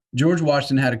George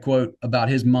Washington had a quote about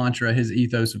his mantra, his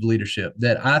ethos of leadership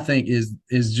that I think is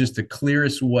just the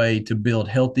clearest way to build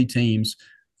healthy teams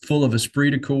full of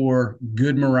esprit de corps,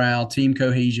 good morale, team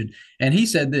cohesion. And he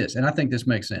said this, and I think this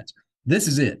makes sense. This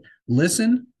is it.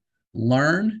 Listen,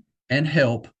 learn, and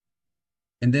help,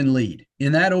 and then lead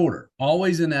in that order,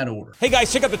 always in that order. Hey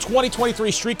guys, check out the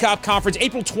 2023 Street Cop Conference,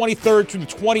 April 23rd through the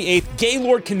 28th,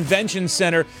 Gaylord Convention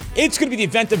Center. It's going to be the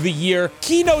event of the year.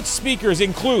 Keynote speakers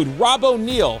include Rob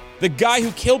O'Neill, the guy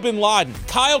who killed bin Laden,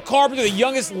 Kyle Carpenter, the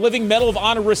youngest living Medal of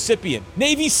Honor recipient,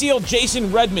 Navy SEAL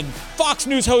Jason Redmond, Fox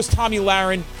News host Tommy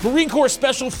Lahren, Marine Corps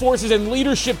Special Forces and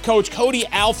Leadership Coach Cody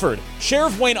Alford,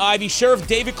 Sheriff Wayne Ivey, Sheriff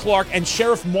David Clark, and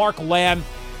Sheriff Mark Lamb.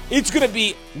 It's going to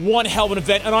be one hell of an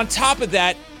event. And on top of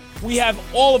that, we have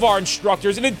all of our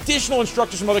instructors and additional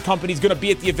instructors from other companies going to be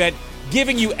at the event,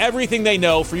 giving you everything they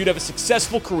know for you to have a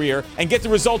successful career and get the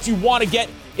results you want to get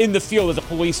in the field as a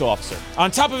police officer. On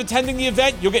top of attending the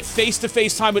event, you'll get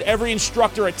face-to-face time with every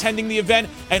instructor attending the event,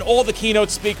 and all the keynote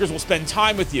speakers will spend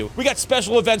time with you. We got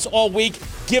special events all week,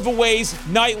 giveaways,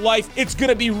 nightlife. It's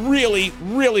going to be really,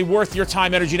 really worth your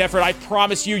time, energy, and effort. I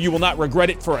promise you, you will not regret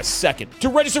it for a second. To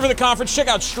register for the conference, check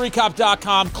out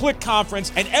streetcop.com, click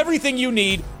conference, and everything you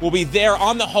need will be there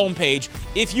on the homepage.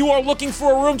 If you are looking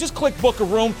for a room, just click book a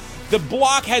room. The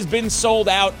block has been sold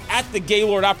out at the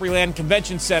Gaylord Opryland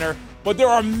Convention Center, but there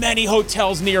are many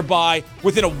hotels nearby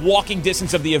within a walking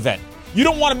distance of the event. You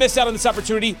don't want to miss out on this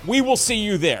opportunity. We will see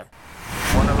you there.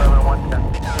 111,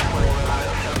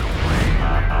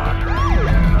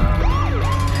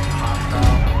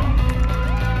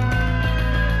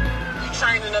 110. You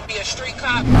training to be a street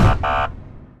cop?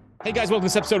 Hey guys, welcome to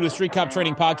this episode of the Street Cop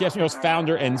Training Podcast. I'm your host,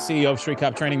 founder and CEO of Street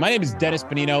Cop Training. My name is Dennis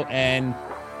Bonino, and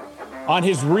on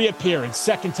his reappearance,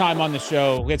 second time on the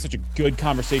show, we had such a good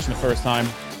conversation the first time.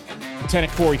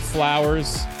 Lieutenant Kory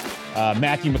Flowers,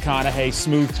 Matthew McConaughey,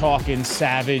 smooth-talking,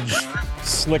 savage,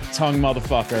 slick-tongued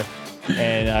motherfucker.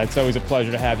 And it's always a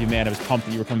pleasure to have you, man. I was pumped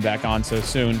that you were coming back on so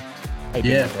soon.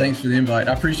 Yeah, thanks for the invite.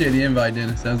 I appreciate the invite,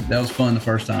 Dennis. That was fun the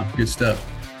first time. Good stuff.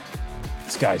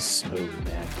 This guy's smooth,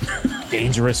 man.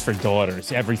 Dangerous for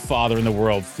daughters. Every father in the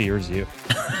world fears you.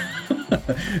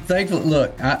 Thankfully,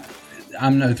 look,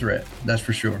 I'm no threat. That's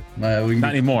for sure. Not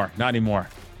anymore. Not anymore.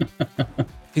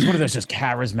 He's one of those just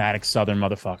charismatic Southern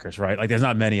motherfuckers, right? Like, there's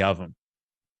not many of them.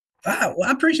 I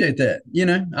appreciate that. You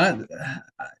know,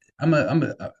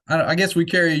 I guess we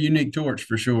carry a unique torch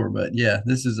for sure. But yeah,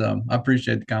 this is I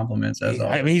appreciate the compliments as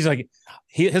always. I mean, he's like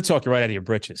he'll talk you right out of your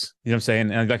britches. You know what I'm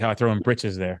saying? And I like how I throw in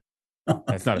britches there.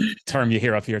 That's not a term you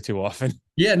hear up here too often.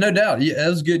 Yeah, no doubt. Yeah, that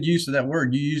was good use of that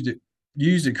word. You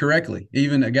used it correctly.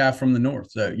 Even a guy from the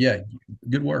north. So yeah,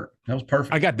 good work. That was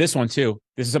perfect. I got this one too.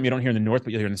 This is something you don't hear in the north,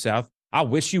 but you'll hear in the south. I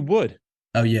wish you would.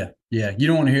 Oh yeah. Yeah. You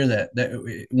don't want to hear that.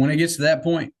 That when it gets to that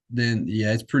point, then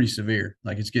yeah, it's pretty severe.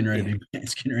 Like it's getting ready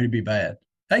to be bad.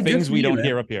 Hey, things we don't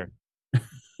hear up here.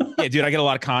 Yeah, dude, I get a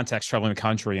lot of context traveling the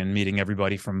country and meeting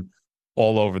everybody from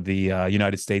all over the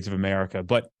United States of America.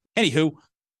 But anywho,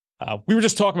 we were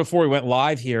just talking before we went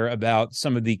live here about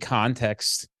some of the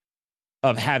context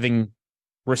of having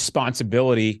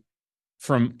responsibility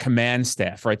from command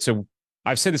staff, right? So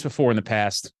I've said this before in the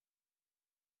past,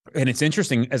 and it's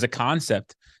interesting as a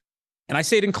concept, and I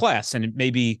say it in class, and it may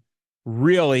be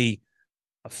really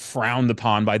frowned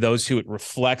upon by those who it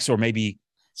reflects or maybe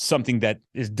something that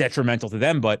is detrimental to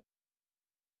them. But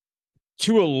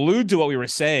to allude to what we were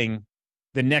saying,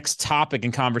 the next topic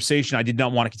in conversation, I did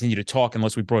not want to continue to talk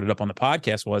unless we brought it up on the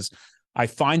podcast, was I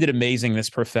find it amazing, this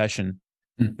profession,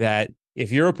 that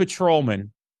if you're a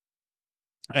patrolman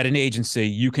at an agency,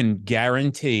 you can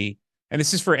guarantee, and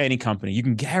this is for any company, you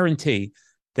can guarantee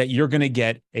that you're going to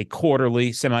get a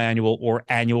quarterly, semi-annual, or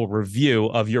annual review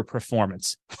of your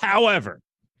performance. However,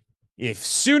 if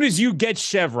soon as you get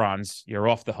chevrons, you're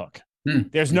off the hook.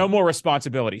 There's no more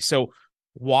responsibility. So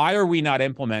why are we not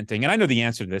implementing, and I know the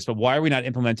answer to this, but why are we not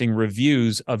implementing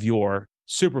reviews of your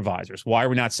supervisors? Why are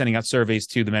we not sending out surveys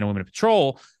to the men and women of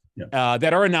patrol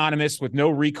that are anonymous with no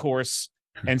recourse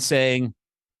and saying,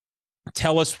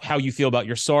 tell us how you feel about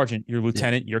your sergeant, your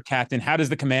lieutenant, your captain. How does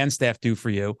the command staff do for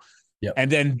you?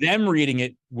 And then them reading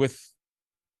it with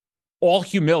all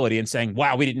humility and saying,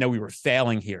 wow, we didn't know we were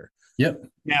failing here.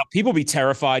 Now, people be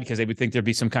terrified because they would think there'd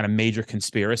be some kind of major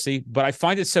conspiracy. But I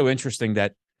find it so interesting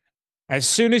that as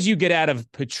soon as you get out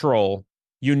of patrol,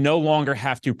 you no longer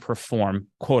have to perform,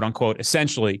 quote unquote,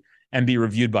 essentially, and be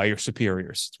reviewed by your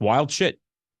superiors. It's wild shit.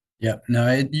 Yeah,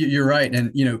 no, you're right.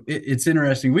 And, you know, it's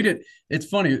interesting. It's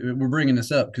funny we're bringing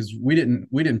this up because we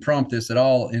didn't prompt this at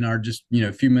all in our just,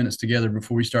 few minutes together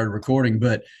before we started recording.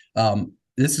 But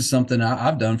this is something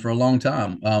I've done for a long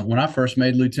time. When I first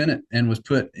made lieutenant and was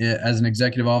put as an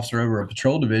executive officer over a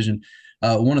patrol division,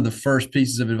 one of the first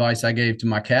pieces of advice I gave to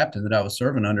my captain that I was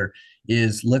serving under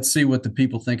is let's see what the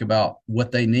people think about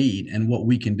what they need and what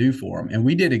we can do for them. And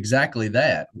we did exactly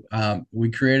that. We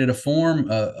created a form,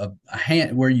 a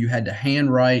hand where you had to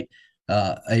handwrite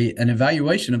an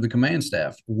evaluation of the command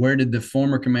staff. Where did the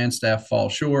former command staff fall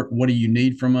short? What do you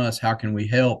need from us? How can we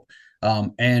help?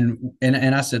 And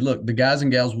I said, look, the guys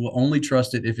and gals will only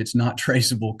trust it if it's not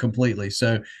traceable completely.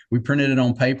 So we printed it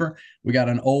on paper. We got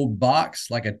an old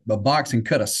box, like a box, and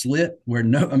cut a slit where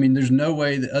there's no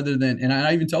way that other than, and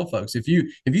I even told folks, if you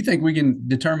think we can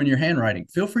determine your handwriting,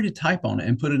 feel free to type on it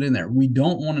and put it in there. We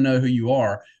don't want to know who you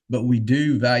are, but we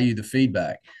do value the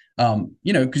feedback.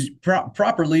 Because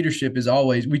proper leadership is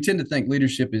always, we tend to think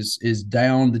leadership is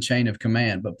down the chain of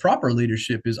command, but proper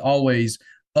leadership is always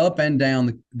up and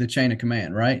down the chain of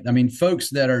command, right? I mean, folks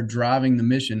that are driving the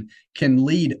mission can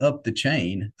lead up the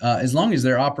chain as long as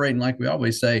they're operating, like we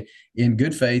always say, in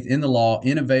good faith, in the law,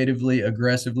 innovatively,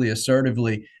 aggressively,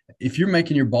 assertively. If you're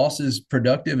making your bosses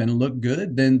productive and look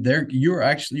good, then you're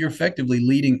effectively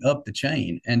leading up the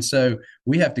chain. And so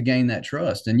we have to gain that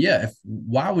trust. And yeah,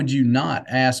 why would you not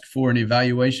ask for an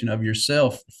evaluation of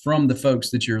yourself from the folks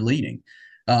that you're leading?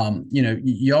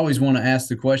 You always want to ask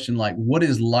the question, like, what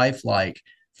is life like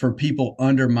for people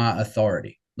under my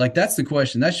authority? Like, that's the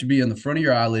question that should be on the front of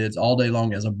your eyelids all day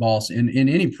long as a boss in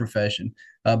any profession,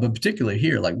 but particularly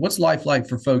here. Like, what's life like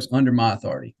for folks under my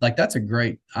authority? Like, that's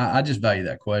I just value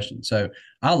that question. So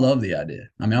I love the idea.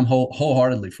 I mean, I'm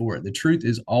wholeheartedly for it. The truth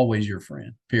is always your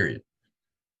friend, period.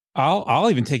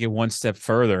 I'll even take it one step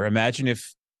further. Imagine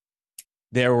if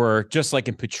there were, just like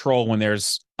in patrol, when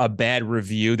there's a bad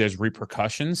review, there's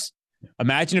repercussions.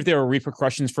 Imagine if there were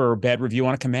repercussions for a bad review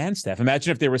on a command staff.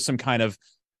 Imagine if there was some kind of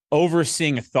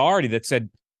overseeing authority that said,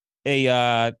 hey,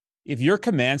 if your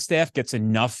command staff gets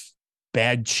enough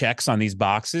bad checks on these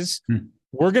boxes,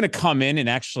 we're going to come in and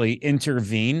actually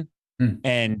intervene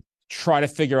and try to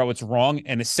figure out what's wrong.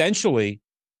 And essentially,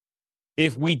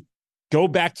 if we go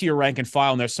back to your rank and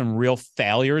file and there's some real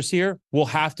failures here, we'll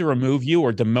have to remove you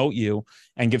or demote you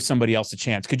and give somebody else a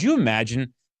chance. Could you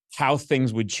imagine how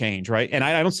things would change, right? And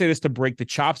I don't say this to break the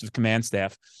chops of command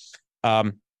staff.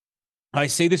 I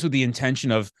say this with the intention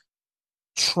of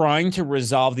trying to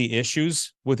resolve the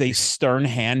issues with a stern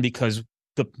hand, because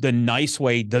the nice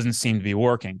way doesn't seem to be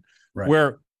working. Right.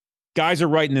 Where guys are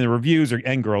writing in the reviews,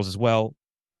 and girls as well,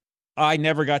 I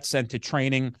never got sent to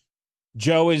training.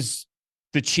 Joe is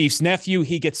the chief's nephew.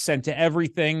 He gets sent to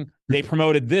everything. They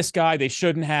promoted this guy. They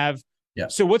shouldn't have. Yeah.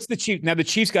 So what's the chief? Now the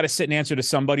chief's got to sit and answer to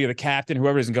somebody, or the captain,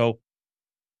 whoever it is, and go,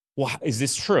 well, is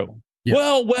this true? Yeah.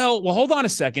 Well, hold on a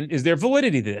second. Is there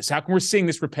validity to this? How come we're seeing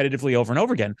this repetitively over and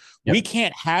over again? Yep. We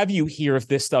can't have you here if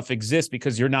this stuff exists,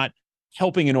 because you're not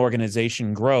helping an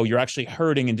organization grow. You're actually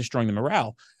hurting and destroying the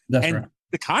morale. That's right.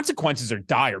 The consequences are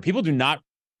dire. People do not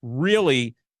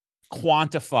really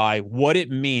quantify what it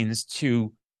means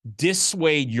to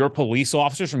dissuade your police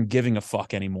officers from giving a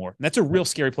fuck anymore. And that's a real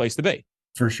scary place to be.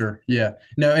 For sure. Yeah.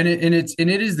 No, and it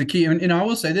is the key. And I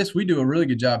will say this, we do a really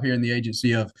good job here in the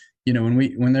agency of,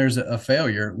 when there's a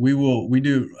failure, we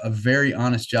do a very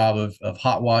honest job of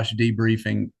hot wash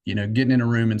debriefing, getting in a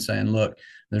room and saying, look,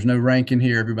 there's no rank in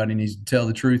here. Everybody needs to tell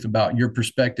the truth about your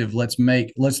perspective. Let's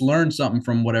learn something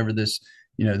from whatever this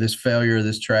failure,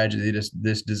 this tragedy,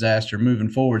 this disaster moving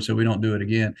forward, so we don't do it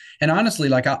again. And honestly,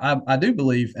 like I do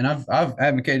believe, and I've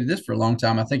advocated this for a long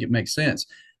time. I think it makes sense.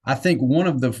 I think one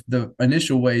of the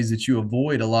initial ways that you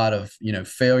avoid a lot of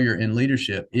failure in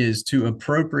leadership is to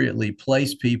appropriately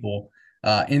place people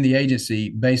in the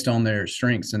agency based on their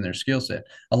strengths and their skill set.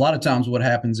 A lot of times, what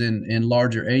happens in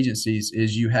larger agencies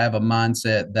is you have a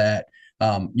mindset that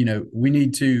we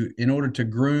need to, in order to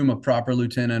groom a proper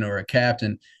lieutenant or a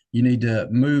captain, you need to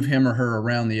move him or her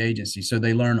around the agency so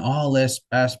they learn all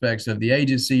aspects of the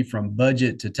agency, from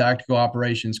budget to tactical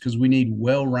operations, because we need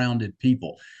well-rounded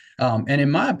people. And in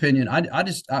my opinion,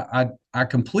 I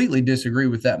completely disagree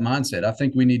with that mindset. I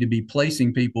think we need to be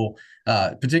placing people,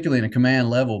 particularly in a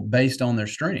command level, based on their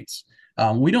strengths.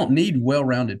 We don't need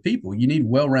well-rounded people. You need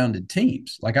well-rounded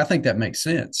teams. Like, I think that makes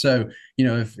sense. So,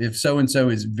 if so-and-so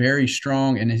is very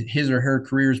strong and his or her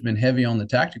career has been heavy on the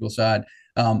tactical side,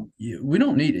 we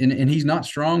don't need, and he's not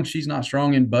strong, she's not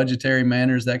strong in budgetary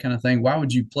manners, that kind of thing. Why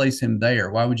would you place him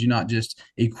there? Why would you not just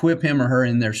equip him or her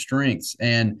in their strengths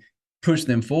and push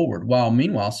them forward, while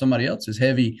meanwhile somebody else is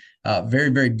heavy, very,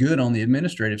 very good on the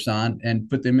administrative side, and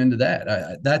put them into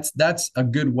that? That's a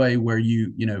good way where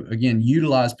you again,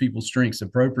 utilize people's strengths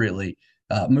appropriately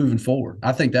moving forward.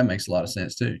 I think that makes a lot of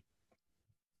sense too.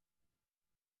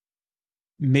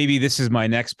 maybe this is my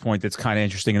next point that's kind of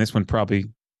interesting, and this one probably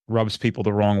rubs people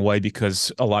the wrong way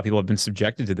because a lot of people have been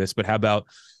subjected to this, but how about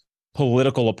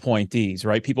political appointees,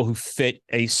 right? People who fit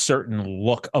a certain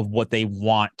look of what they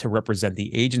want to represent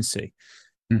the agency.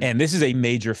 And this is a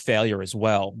major failure as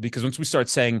well, because once we start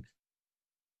saying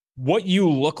what you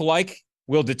look like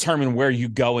will determine where you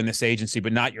go in this agency,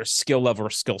 but not your skill level or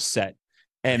skill set.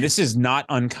 And this is not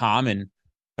uncommon,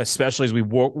 especially as we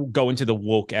go into the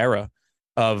woke era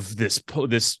of this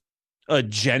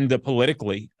agenda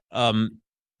politically.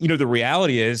 The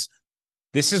reality is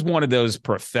this is one of those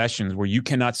professions where you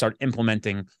cannot start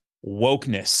implementing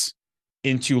wokeness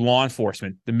into law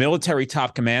enforcement. The military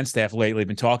top command staff lately have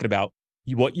been talking about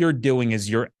what you're doing is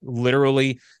you're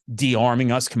literally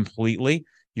de-arming us completely.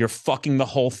 You're fucking the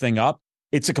whole thing up.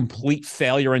 It's a complete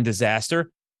failure and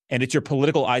disaster. And it's your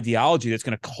political ideology that's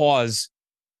going to cause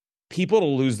people to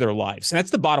lose their lives. And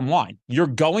that's the bottom line. You're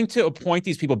going to appoint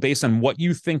these people based on what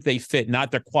you think they fit,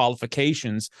 not their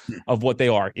qualifications of what they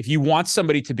are. If you want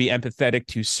somebody to be empathetic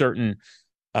to certain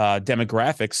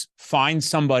demographics, find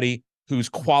somebody who's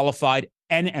qualified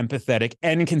and empathetic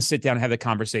and can sit down and have the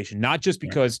conversation, not just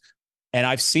because, and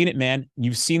I've seen it, man.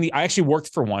 You've seen I actually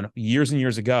worked for one years and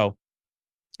years ago.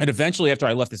 And eventually after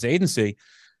I left this agency,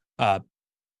 I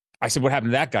said, what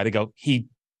happened to that guy? They go, he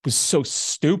was so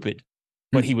stupid,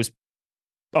 but he was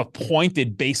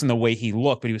appointed based on the way he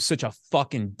looked, but he was such a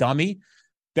fucking dummy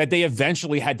that they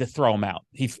eventually had to throw him out.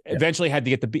 He eventually had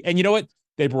to get and you know what?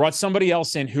 They brought somebody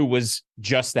else in who was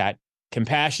just that,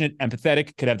 compassionate,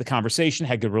 empathetic, could have the conversation,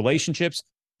 had good relationships,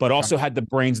 but also had the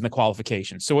brains and the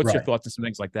qualifications. So what's your thoughts on some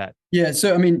things like that? Yeah.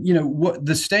 So, I mean, what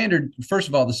the standard, first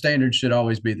of all, the standards should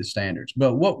always be the standards.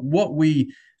 But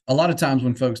a lot of times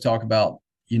when folks talk about,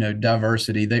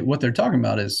 diversity, what they're talking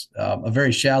about is a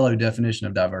very shallow definition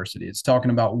of diversity. It's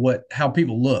talking about how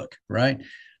people look, right?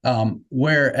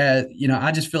 Whereas,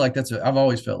 I just feel like I've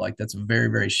always felt like that's a very,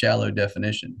 very shallow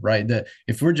definition, right? That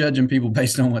if we're judging people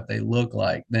based on what they look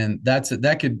like, then that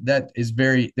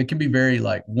can be very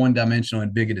like one dimensional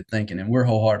and bigoted thinking. And we're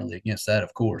wholeheartedly against that,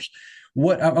 of course.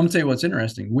 I'm gonna tell you what's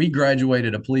interesting. We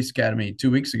graduated a police academy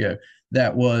 2 weeks ago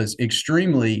that was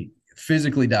extremely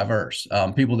physically diverse,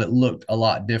 people that looked a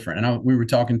lot different. And we were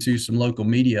talking to some local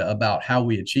media about how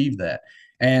we achieved that.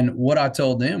 And what I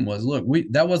told them was, look,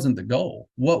 that wasn't the goal.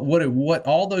 What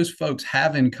all those folks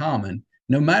have in common,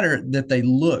 no matter that they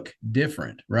look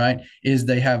different, right, is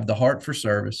they have the heart for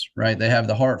service, right? They have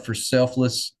the heart for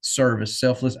selfless service,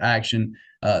 selfless action,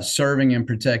 serving and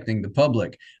protecting the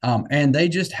public. And they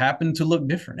just happen to look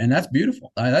different. And that's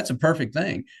beautiful. That's a perfect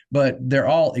thing. But they're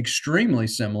all extremely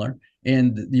similar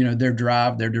in their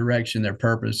drive, their direction, their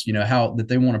purpose, how that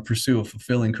they want to pursue a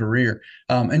fulfilling career.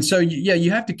 And so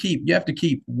you have to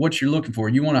keep what you're looking for.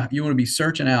 You want to be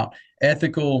searching out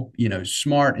ethical,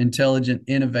 smart, intelligent,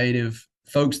 innovative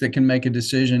folks that can make a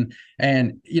decision.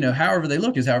 And however they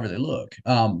look is however they look.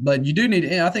 But you do need,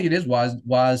 and I think it is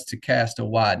wise to cast a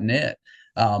wide net.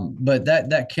 But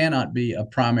that cannot be a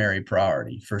primary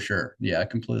priority for sure. Yeah, I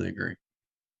completely agree.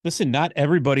 Listen, not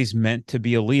everybody's meant to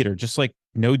be a leader, just like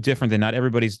no different than not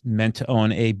everybody's meant to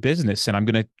own a business. And I'm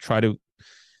going to try to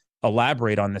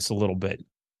elaborate on this a little bit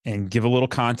and give a little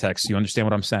context so you understand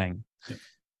what I'm saying. Yeah.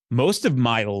 Most of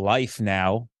my life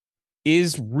now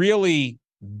is really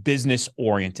business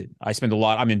oriented.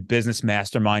 I'm in business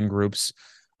mastermind groups.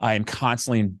 I am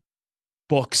constantly in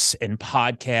books and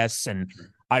podcasts. And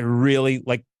I really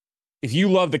like, if you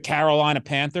love the Carolina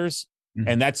Panthers,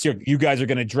 and that's you guys are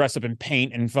going to dress up in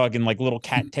paint and fucking like little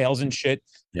cattails and shit.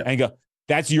 Yep. And you go,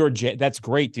 that's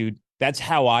great, dude. That's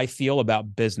how I feel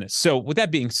about business. So with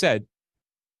that being said,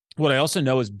 what I also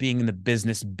know is being in the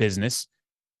business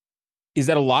is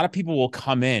that a lot of people will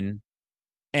come in,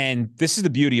 and this is the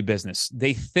beauty of business.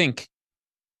 They think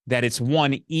that it's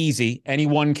easy.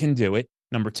 Anyone can do it.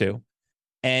 Number two,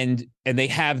 and they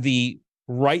have the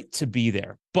right to be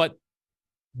there, but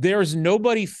there's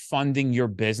nobody funding your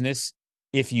business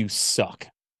if you suck,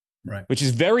 right? Which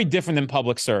is very different than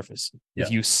public service. Yeah.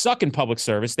 If you suck in public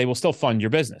service, they will still fund your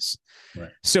business. Right.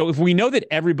 So if we know that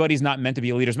everybody's not meant to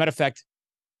be a leader, as a matter of fact,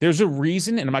 there's a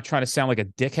reason, and I'm not trying to sound like a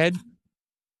dickhead,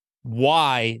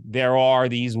 why there are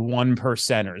these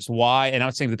 1%ers. Why, and I'm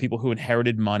not saying the people who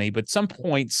inherited money, but some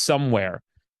point somewhere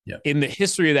in the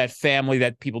history of that family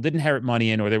that people didn't inherit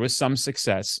money in, or there was some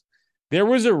success, there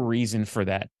was a reason for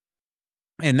that.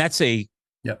 And that's a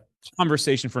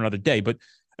conversation for another day. But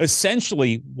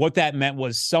essentially what that meant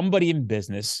was somebody in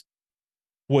business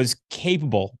was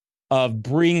capable of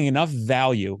bringing enough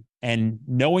value and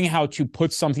knowing how to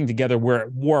put something together where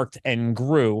it worked and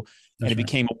grew, and it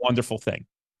became a wonderful thing.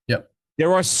 Yep.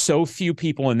 There are so few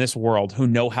people in this world who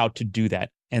know how to do that.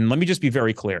 And let me just be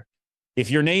very clear. If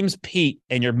your name's Pete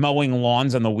and you're mowing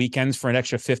lawns on the weekends for an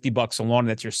extra $50 a lawn,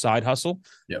 that's your side hustle.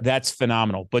 Yep. That's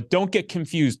phenomenal. But don't get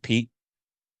confused, Pete.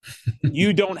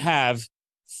 You don't have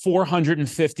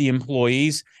 450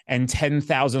 employees and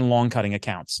 10,000 lawn cutting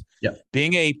accounts. Yep.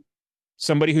 Being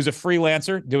somebody who's a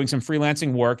freelancer, doing some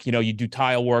freelancing work, you do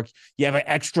tile work, you have an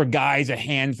extra guy's a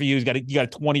hand for you. You got a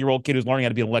 20-year-old kid who's learning how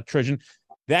to be an electrician.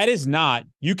 That is not,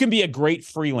 you can be a great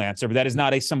freelancer, but that is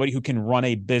not somebody who can run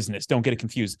a business. Don't get it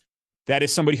confused. That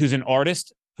is somebody who's an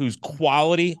artist, who's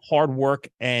quality, hard work,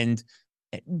 and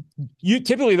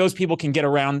typically those people can get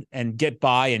around and get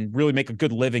by and really make a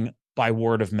good living by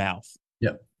word of mouth.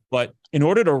 Yep. But in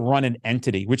order to run an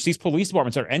entity, which these police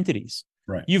departments are entities,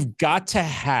 right, you've got to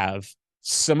have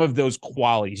some of those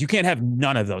qualities. You can't have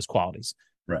none of those qualities.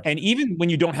 Right. And even when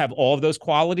you don't have all of those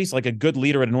qualities, like a good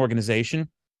leader at an organization,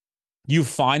 you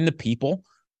find the people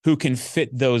who can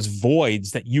fit those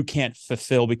voids that you can't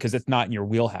fulfill because it's not in your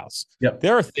wheelhouse. Yep.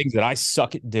 There are things that I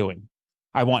suck at doing.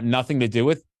 I want nothing to do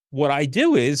with. What I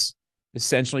do is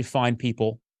essentially find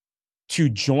people to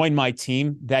join my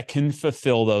team that can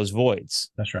fulfill those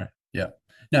voids. That's right. Yeah.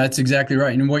 No, that's exactly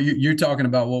right. And what you're talking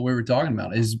about, what we were talking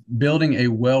about, is building a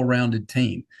well-rounded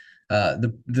team.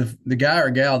 The guy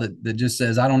or gal that just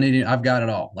says, I don't need it, I've got it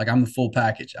all. Like, I'm the full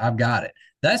package. I've got it.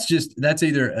 That's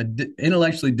either an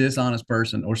intellectually dishonest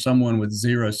person or someone with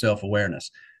zero self-awareness.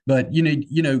 But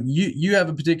you have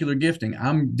a particular gifting.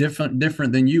 I'm different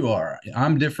than you are.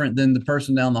 I'm different than the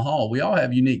person down the hall. We all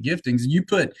have unique giftings.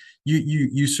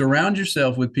 You surround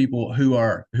yourself with people who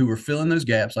are filling those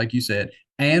gaps, like you said,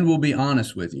 and will be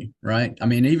honest with you, right? I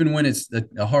mean, even when it's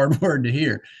a hard word to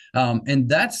hear. And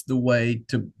that's the way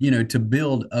to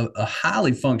build a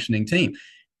highly functioning team.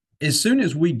 As soon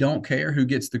as we don't care who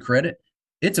gets the credit,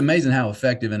 it's amazing how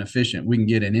effective and efficient we can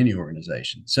get in any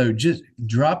organization. So just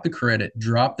drop the credit,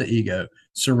 drop the ego,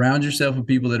 surround yourself with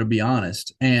people that'll be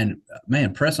honest, and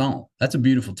man, press on. That's a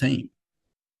beautiful team.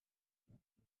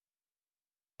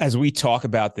 As we talk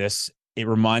about this, it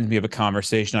reminds me of a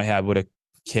conversation I had with a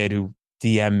kid who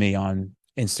DM'd me on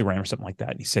Instagram or something like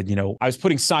that. And he said, I was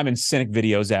putting Simon Sinek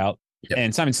videos out, yep,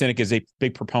 and Simon Sinek is a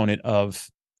big proponent of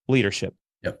leadership.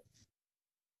 Yep.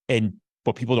 And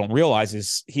what people don't realize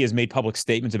is he has made public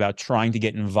statements about trying to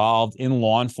get involved in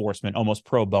law enforcement almost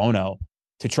pro bono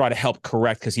to try to help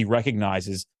correct, because he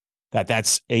recognizes that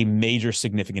that's a major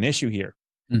significant issue here.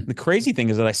 Mm. The crazy thing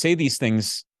is that I say these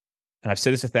things, and I've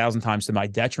said this 1,000 times, to my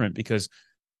detriment, because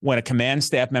when a command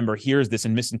staff member hears this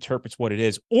and misinterprets what it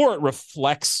is, or it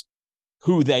reflects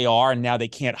who they are and now they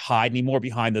can't hide anymore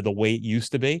behind the way it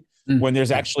used to be, when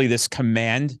there's actually this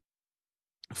command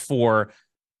for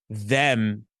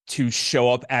them to show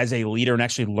up as a leader and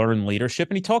actually learn leadership.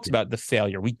 And he talks about the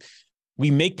failure.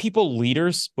 We make people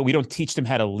leaders, but we don't teach them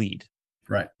how to lead.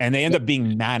 Right. And they end up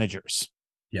being managers.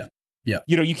 Yeah. Yeah.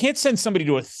 You can't send somebody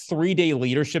to a 3-day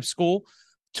leadership school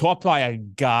taught by a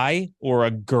guy or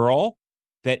a girl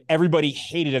that everybody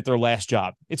hated at their last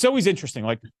job. It's always interesting.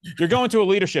 Like, you're going to a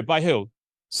leadership by who?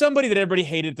 Somebody that everybody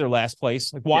hated at their last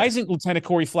place. Like, why isn't Lieutenant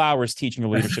Kory Flowers teaching a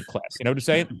leadership class? You know what I'm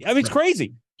saying? I mean, it's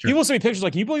crazy. Sure. People send me pictures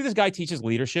like, can you believe this guy teaches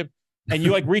leadership? And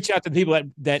you reach out to people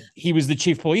that he was the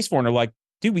chief police for, and they're like,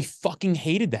 dude, we fucking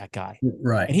hated that guy.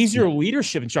 Right. And he's your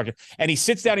leadership instructor. And he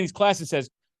sits down in his class and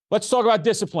says, let's talk about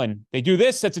discipline. They do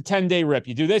this, that's a 10-day rip.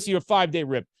 You do this, you're a 5-day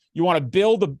rip. You want to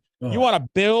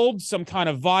build some kind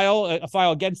of a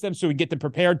file against them so we get them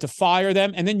prepared to fire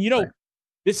them. And then,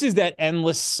 this is that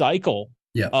endless cycle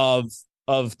of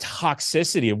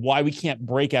toxicity, of why we can't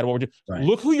break out of what we're doing. Right.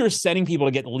 Look who you're sending people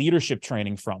to get leadership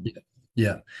training from.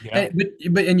 Yeah.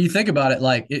 And you think about it,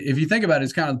 like, if you think about it,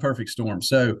 it's kind of the perfect storm.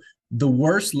 So the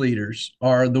worst leaders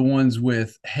are the ones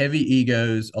with heavy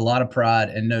egos, a lot of pride,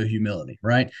 and no humility,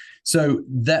 right? So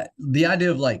that the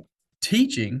idea of like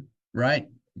teaching, right,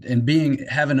 and being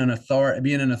an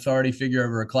authority figure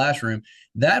over a classroom,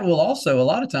 that will also a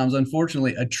lot of times,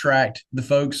 unfortunately, attract the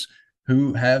folks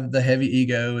who have the heavy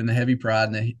ego and the heavy pride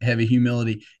and the heavy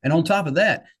humility. And on top of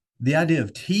that, the idea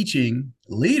of teaching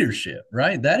leadership,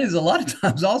 right? That is a lot of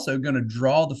times also going to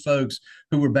draw the folks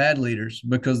who were bad leaders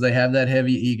because they have that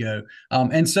heavy ego.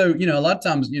 And so, a lot of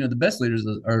times, the best leaders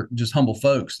are just humble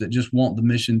folks that just want the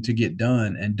mission to get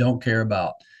done and don't care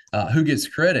about who gets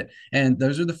credit. And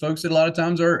those are the folks that a lot of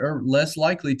times are less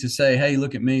likely to say, hey,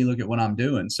 look at me, look at what I'm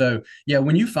doing. So yeah,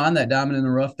 when you find that diamond in the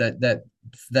rough,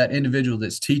 that individual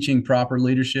that's teaching proper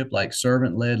leadership, like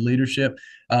servant-led leadership,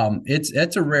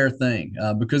 it's a rare thing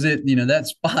because that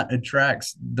spot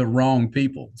attracts the wrong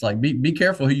people. It's like, be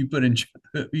careful who you put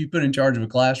in charge of a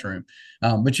classroom.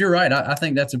 But you're right. I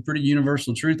think that's a pretty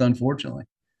universal truth, unfortunately.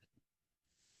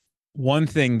 One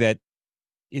thing that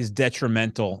is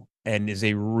detrimental and is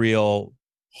a real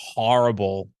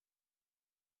horrible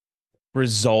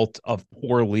result of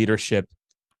poor leadership.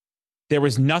 There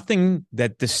was nothing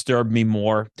that disturbed me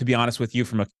more, to be honest with you,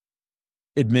 from an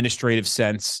administrative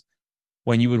sense,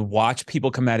 when you would watch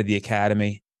people come out of the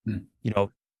academy,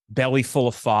 belly full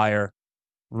of fire,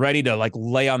 ready to like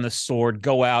lay on the sword,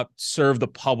 go out, serve the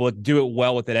public, do it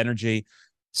well with that energy.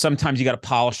 Sometimes you got to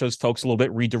polish those folks a little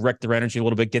bit, redirect their energy a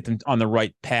little bit, get them on the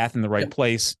right path in the right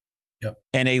place.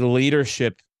 And a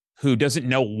leadership who doesn't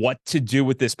know what to do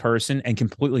with this person and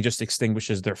completely just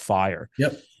extinguishes their fire.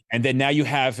 And then now you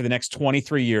have, for the next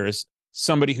 23 years,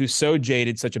 somebody who's so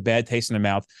jaded, such a bad taste in the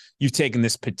mouth. You've taken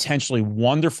this potentially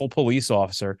wonderful police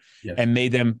officer and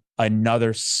made them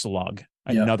another slug,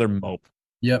 another mope.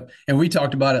 And we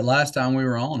talked about it last time we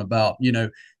were on about,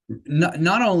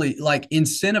 not only like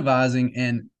incentivizing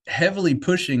and heavily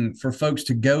pushing for folks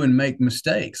to go and make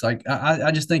mistakes. Like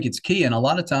I just think it's key. And a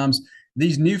lot of times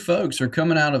these new folks are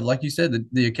coming out of, like you said,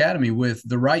 the academy with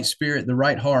the right spirit, the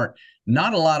right heart.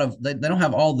 Not a lot of, they don't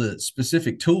have all the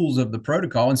specific tools of the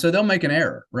protocol. And so they'll make an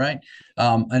error, right?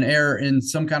 An error in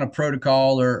some kind of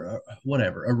protocol or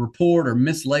whatever, a report or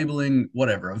mislabeling,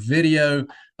 whatever, a video,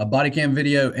 a body cam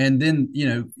video. And then,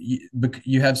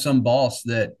 you have some boss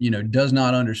that, does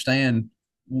not understand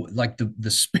like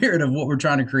the spirit of what we're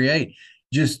trying to create.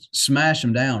 Just smash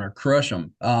them down or crush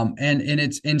them. And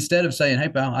it's, instead of saying, hey,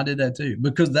 pal, I did that too,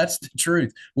 because that's the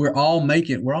truth. We're all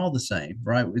the same,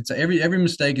 right? It's every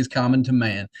mistake is common to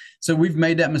man. So we've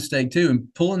made that mistake too.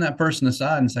 And pulling that person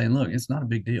aside and saying, look, it's not a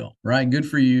big deal, right? Good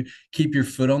for you. Keep your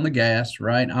foot on the gas,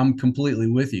 right? I'm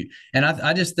completely with you. And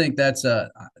I just think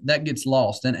that gets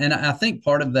lost. And I think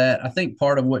part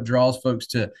of what draws folks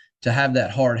to have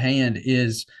that hard hand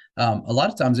is, a lot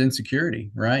of times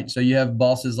insecurity, right? So you have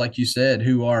bosses, like you said,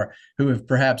 who have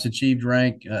perhaps achieved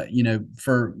rank,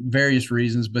 for various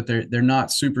reasons, but they're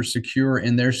not super secure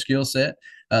in their skill set.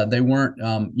 They weren't,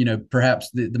 perhaps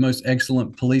the most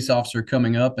excellent police officer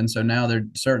coming up, and so now they're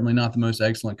certainly not the most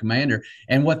excellent commander.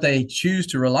 And what they choose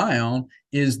to rely on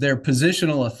is their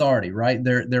positional authority, right?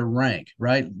 Their rank,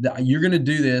 right? You're going to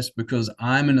do this because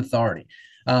I'm an authority.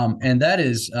 And that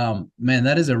is,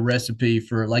 that is a recipe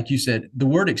for, like you said, the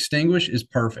word extinguish is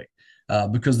perfect,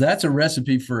 because that's a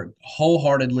recipe for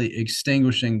wholeheartedly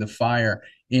extinguishing the fire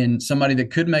in somebody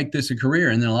that could make this a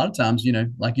career. And then a lot of times,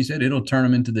 like you said, it'll turn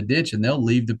them into the ditch and they'll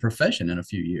leave the profession in a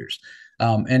few years.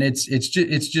 And it's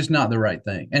just not the right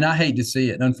thing. And I hate to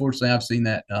see it. Unfortunately, I've seen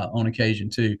that on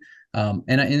occasion too. And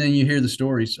then you hear the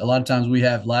stories. A lot of times we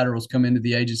have laterals come into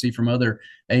the agency from other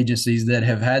agencies that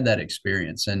have had that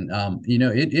experience. And,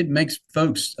 it makes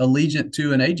folks allegiant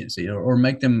to an agency or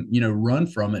make them, run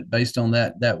from it based on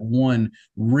that one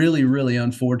really, really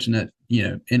unfortunate,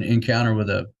 encounter with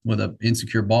a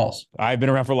insecure boss. I've been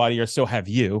around for a lot of years. So have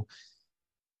you.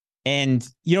 And,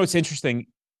 it's interesting.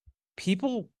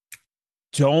 People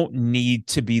don't need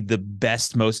to be the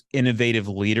best, most innovative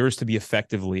leaders to be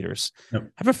effective leaders. Yep. I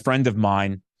have a friend of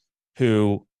mine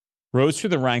who rose through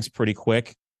the ranks pretty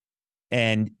quick,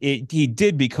 and he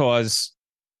did because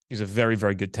he's a very,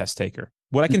 very good test taker.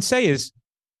 What I can say is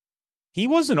he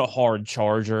wasn't a hard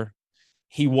charger.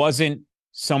 He wasn't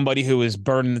somebody who was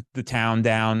burning the town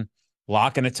down,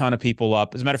 locking a ton of people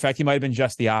up. As a matter of fact, he might have been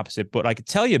just the opposite. But what I could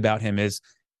tell you about him is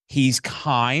he's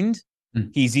kind,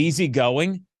 he's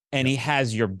easygoing, and he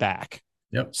has your back.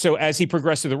 Yep. So as he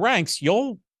progressed through the ranks,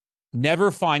 you'll never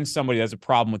find somebody that has a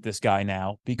problem with this guy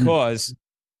now, because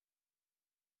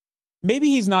maybe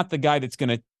he's not the guy that's going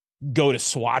to go to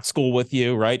SWAT school with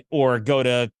you, right? Or go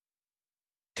to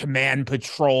command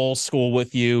patrol school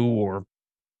with you, or,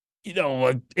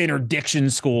 an interdiction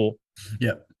school.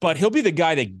 Yep. But he'll be the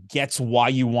guy that gets why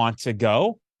you want to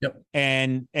go. Yep.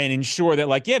 And ensure that,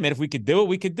 like, yeah, man, if we could do it,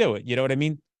 we could do it. You know what I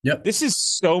mean? Yep. This is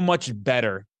so much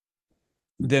better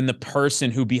than the person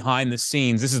who behind the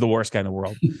scenes, this is the worst guy in the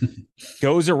world,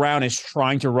 goes around is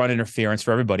trying to run interference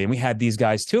for everybody. And we had these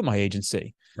guys too at my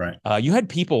agency. Right. You had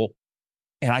people,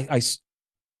 and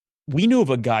we knew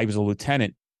of a guy who was a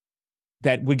lieutenant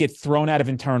that would get thrown out of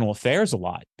internal affairs a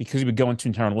lot because he would go into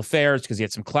internal affairs because he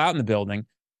had some clout in the building.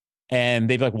 And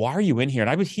they'd be like, why are you in here? And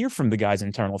I would hear from the guys in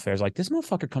internal affairs, like, this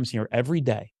motherfucker comes here every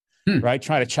day, right?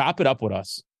 Trying to chop it up with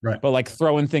us. Right. But like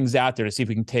throwing things out there to see if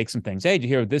we can take some things. Hey, did you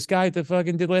hear what this guy that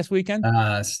fucking did last weekend?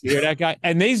 You hear that guy?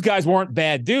 And these guys weren't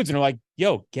bad dudes. And they're like,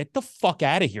 yo, get the fuck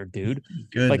out of here, dude.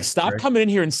 Like, stop coming in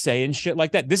here and saying shit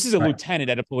like that. This is a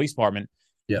lieutenant at a police department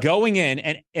going in.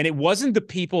 And it wasn't the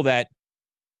people that,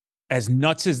 as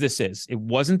nuts as this is, it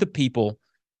wasn't the people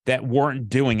that weren't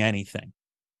doing anything.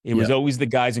 It was always the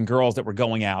guys and girls that were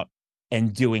going out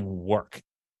and doing work.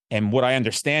 And what I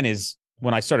understand is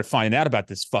when I started finding out about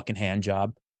this fucking hand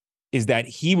job is that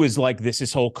he was like this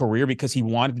his whole career because he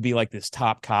wanted to be like this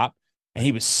top cop. And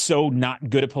he was so not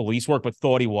good at police work, but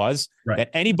thought he was. Right. That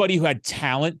anybody who had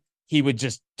talent, he would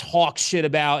just talk shit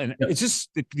about. And it's just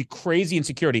the crazy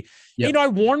insecurity. Yep. You know, I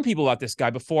warned people about this guy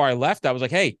before I left. I was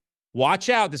like, hey, watch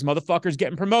out. This motherfucker's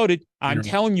getting promoted. I'm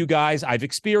telling you guys, I've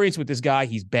experienced with this guy.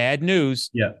 He's bad news.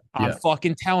 Yeah. I'm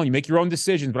fucking telling you. Make your own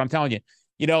decisions, but I'm telling you.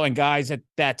 You know, and guys at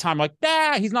that time, like,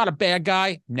 he's not a bad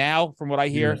guy. Now, from what I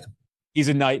hear, he's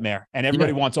a nightmare. And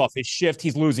everybody wants off his shift.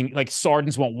 He's losing. Like,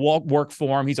 sergeants won't work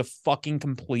for him. He's a fucking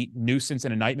complete nuisance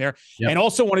and a nightmare. And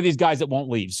also one of these guys that won't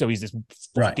leave. So he's this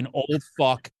fucking old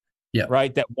fuck,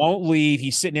 right, that won't leave.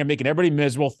 He's sitting there making everybody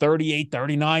miserable, 38,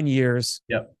 39 years.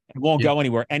 And won't go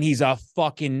anywhere. And he's a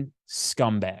fucking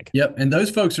scumbag. And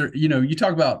those folks are, you know, you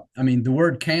talk about, I mean, the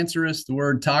word cancerous, the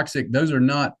word toxic, those are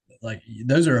not like,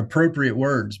 those are appropriate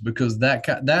words because the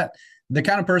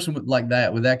kind of person like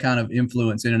that, with that kind of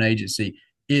influence in an agency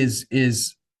is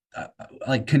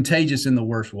like contagious in the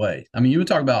worst way. I mean, you would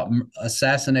talk about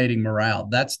assassinating morale.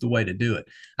 That's the way to do it.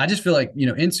 I just feel like, you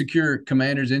know, insecure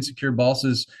commanders, insecure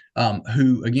bosses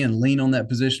who, again, lean on that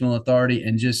positional authority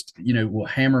and just, you know, will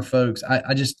hammer folks.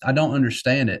 I don't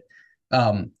understand it.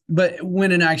 But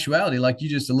when in actuality, like you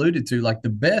just alluded to, like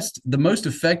the most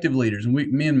effective leaders, and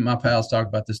me and my pals talk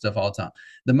about this stuff all the time.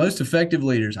 The most effective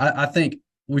leaders, I think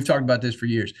we've talked about this for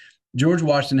years. George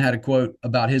Washington had a quote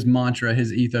about his mantra,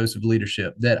 his ethos of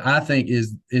leadership that I think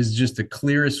is just the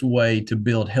clearest way to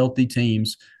build healthy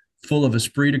teams full of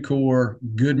esprit de corps,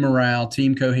 good morale,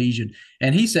 team cohesion.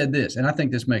 And he said this, and I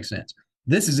think this makes sense.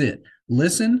 This is it.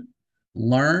 Listen,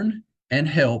 learn, and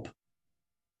help,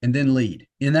 and then lead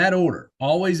in that order,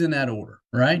 always in that order,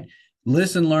 right?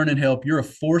 Listen, learn, and help. You're a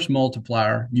force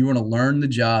multiplier. You want to learn the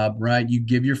job, right? You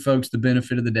give your folks the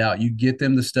benefit of the doubt. You get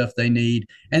them the stuff they need.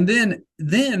 And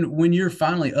then when you're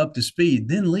finally up to speed,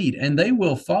 then lead, and they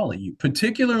will follow you,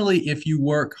 particularly if you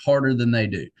work harder than they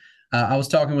do. I was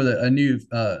talking with a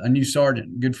new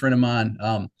sergeant, good friend of mine,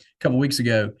 a couple of weeks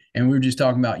ago, and we were just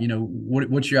talking about, you know,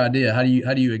 what's your idea? How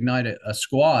do you ignite a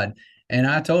squad? And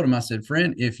I told him, I said,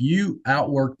 friend, if you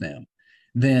outwork them,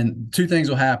 then two things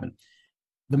will happen.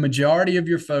 The majority of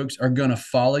your folks are going to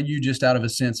follow you just out of a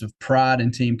sense of pride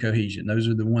and team cohesion. Those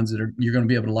are the ones that you're going to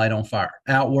be able to light on fire.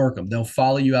 Outwork them. They'll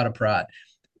follow you out of pride.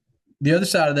 The other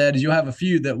side of that is you'll have a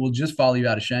few that will just follow you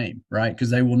out of shame, right? Because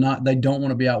they don't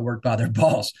want to be outworked by their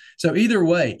boss. So either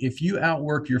way, if you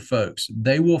outwork your folks,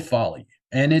 they will follow you.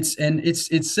 And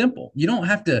it's simple. You don't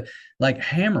have to like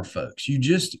hammer folks. You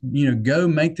just, you know, go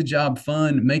make the job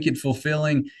fun, make it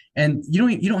fulfilling. And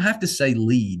you don't have to say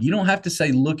lead. You don't have to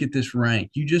say, look at this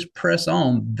rank. You just press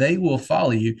on. They will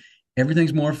follow you.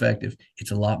 Everything's more effective.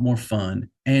 It's a lot more fun.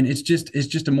 And it's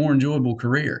just a more enjoyable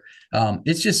career.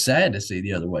 It's just sad to see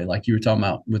the other way, like you were talking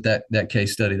about with that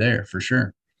case study there, for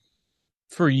sure.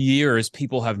 For years,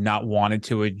 people have not wanted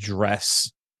to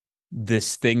address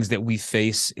this things that we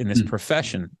face in this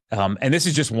profession. And this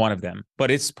is just one of them,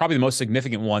 but it's probably the most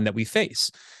significant one that we face.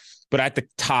 But at the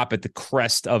top, at the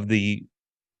crest of the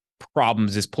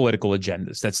problems is political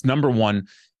agendas. That's number one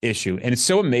issue. And it's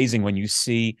so amazing when you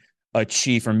see a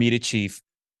chief or meet a chief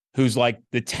who's like,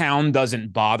 the town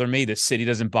doesn't bother me. The city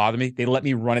doesn't bother me. They let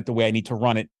me run it the way I need to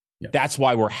run it. Yeah. That's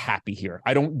why we're happy here.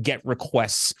 I don't get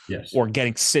requests or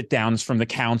getting sit downs from the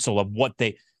council of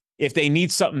if they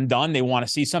need something done, they want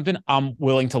to see something, I'm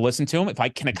willing to listen to them. If I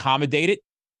can accommodate it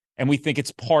and we think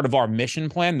it's part of our mission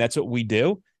plan, that's what we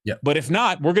do. Yeah. But if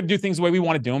not, we're going to do things the way we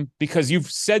want to do them because you've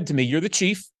said to me, you're the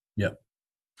chief. Yeah.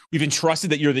 We've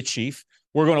entrusted that you're the chief.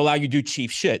 We're going to allow you to do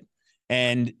chief shit.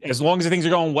 And as long as the things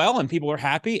are going well and people are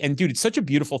happy, and dude, it's such a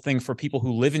beautiful thing for people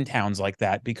who live in towns like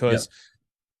that because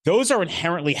those are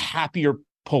inherently happier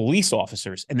police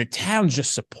officers, and the towns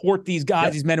just support these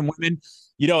guys, these men and women.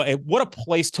 You know, what a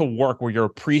place to work where you're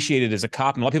appreciated as a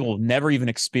cop. And a lot of people have never even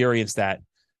experienced that.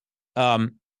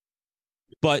 But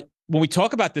when we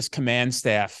talk about this command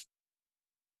staff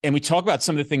and we talk about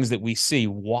some of the things that we see,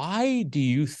 why do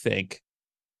you think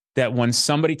that when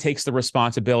somebody takes the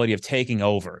responsibility of taking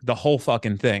over the whole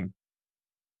fucking thing,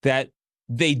 that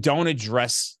they don't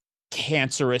address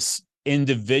cancerous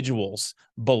individuals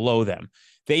below them?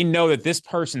 They know that this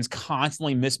person's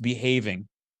constantly misbehaving,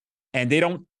 and they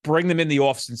don't bring them in the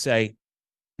office and say,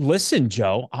 listen,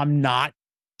 Joe, I'm not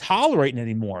tolerating it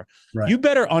anymore. Right. You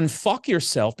better unfuck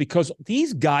yourself because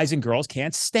these guys and girls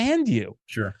can't stand you.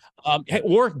 Sure.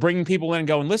 Or bringing people in and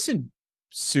going, listen,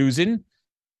 Susan,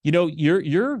 you know,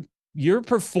 your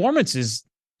performance is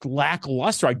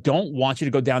lackluster. I don't want you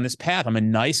to go down this path. I'm a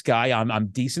nice guy. I'm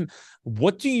decent.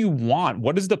 What do you want?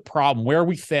 What is the problem? Where are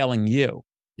we failing you?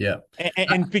 Yeah.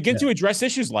 and begin to address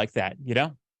issues like that,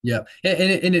 Yeah.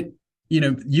 And it,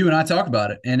 you and I talk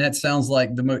about it, and that sounds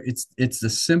like it's the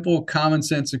simple,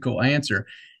 commonsensical answer.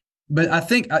 But I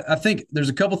think there's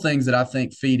a couple things that I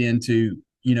think feed into,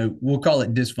 we'll call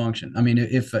it dysfunction. I mean,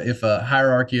 if a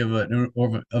hierarchy of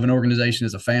an organization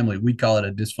is a family, we call it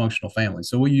a dysfunctional family.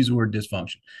 So we use the word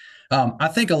dysfunction. I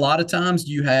think a lot of times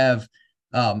have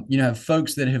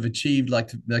folks that have achieved,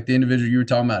 like the individual you were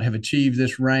talking about, have achieved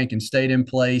this rank and stayed in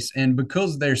place, and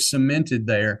because they're cemented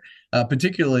there,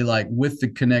 particularly like with the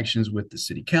connections with the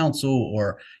city council,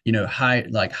 or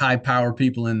high power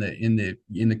people in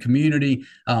the community,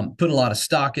 put a lot of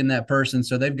stock in that person,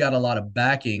 so they've got a lot of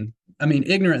backing. I mean,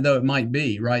 ignorant though it might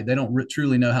be, right? They don't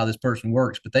truly know how this person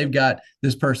works, but they've got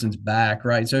this person's back,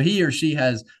 right? So he or she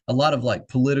has a lot of like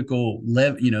political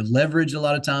leverage a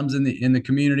lot of times in the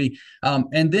community.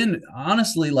 And then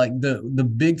honestly, like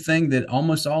the big thing that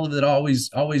almost all of it always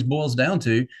boils down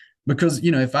to, because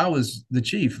if I was the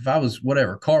chief, if I was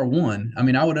whatever car one, I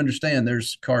mean, I would understand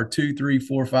there's car 2, 3,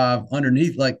 4, 5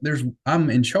 underneath, like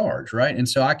I'm in charge, right? And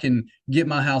so I can get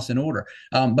my house in order.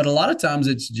 But a lot of times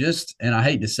it's just, and I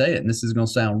hate to say it, and this is going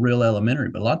to sound real elementary,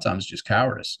 but a lot of times it's just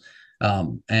cowardice.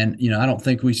 And I don't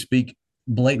think we speak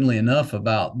blatantly enough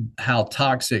about how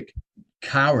toxic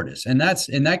cowardice, and that's,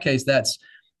 in that case, that's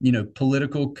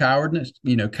political cowardice,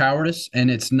 and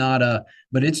it's not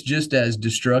but it's just as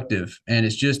destructive, and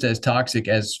it's just as toxic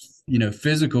as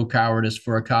physical cowardice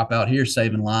for a cop out here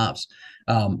saving lives,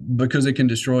 because it can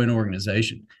destroy an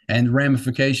organization, and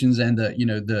ramifications and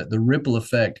the ripple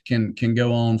effect can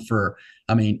go on for,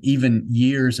 I mean, even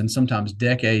years and sometimes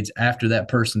decades after that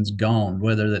person's gone,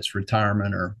 whether that's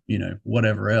retirement or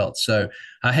whatever else. So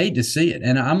I hate to see it,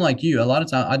 and I'm like you. A lot of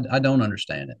times I don't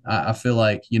understand it. I feel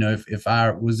like if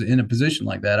I was in a position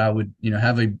like that, I would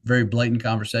have a very blatant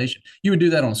conversation. You would do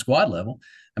that on a squad level.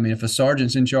 I mean, if a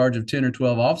sergeant's in charge of 10 or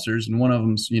 12 officers, and one of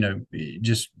them's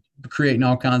just creating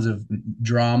all kinds of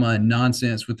drama and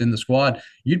nonsense within the squad,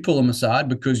 you'd pull them aside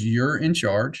because you're in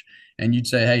charge, and you'd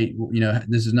say, hey,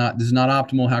 this is not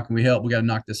optimal. How can we help? We got to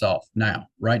knock this off now,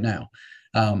 right now.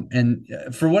 And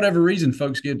for whatever reason,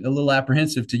 folks get a little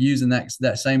apprehensive to using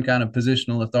that same kind of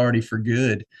positional authority for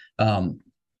good.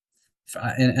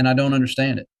 And I don't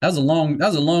understand it. That was a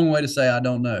long way to say I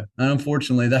don't know. And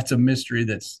unfortunately, that's a mystery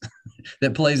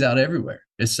that plays out everywhere.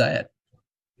 It's sad.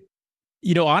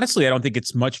 Honestly, I don't think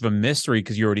it's much of a mystery,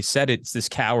 because you already said it. It's this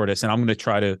cowardice, and I'm going to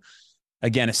try to,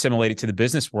 again, assimilate it to the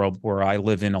business world where I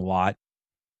live in a lot.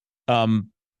 But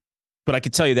I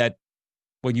could tell you that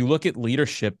when you look at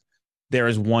leadership, there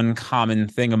is one common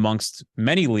thing amongst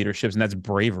many leaderships, and that's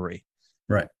bravery.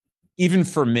 Right. Even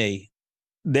for me,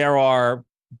 there are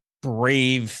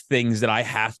brave things that I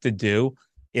have to do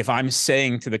if I'm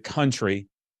saying to the country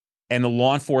and the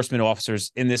law enforcement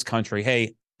officers in this country,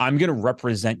 hey, I'm going to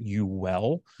represent you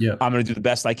well. Yeah. I'm going to do the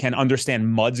best I can. Understand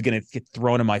mud's going to get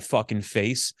thrown in my fucking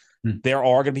face. There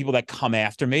are going to be people that come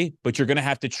after me, but you're going to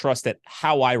have to trust that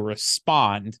how I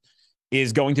respond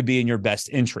is going to be in your best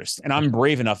interest. And I'm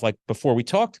brave enough. Like before we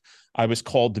talked, I was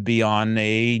called to be on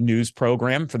a news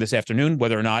program for this afternoon.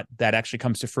 Whether or not that actually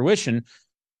comes to fruition,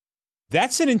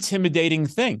 that's an intimidating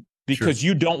thing, because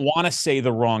you don't want to say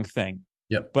the wrong thing.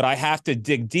 Yep. But I have to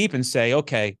dig deep and say,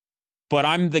 okay, but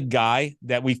I'm the guy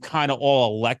that we've kind of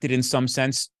all elected in some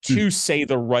sense to say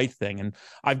the right thing. And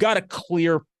I've got a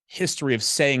clear history of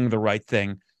saying the right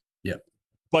thing. Yep.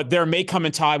 But there may come a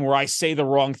time where I say the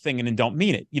wrong thing and then don't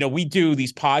mean it. We do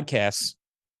these podcasts,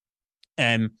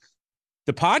 and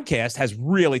the podcast has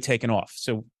really taken off.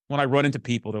 So when I run into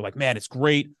people, they're like, man, it's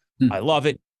great. I love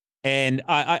it. And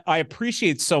I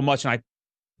appreciate it so much. And I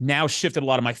now shifted a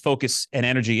lot of my focus and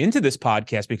energy into this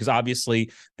podcast, because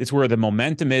obviously it's where the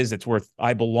momentum is. It's where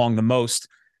I belong the most.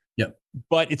 Yep.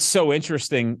 But it's so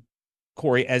interesting,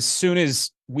 Kory, as soon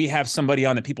as we have somebody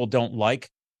on that people don't like,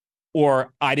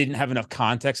 or I didn't have enough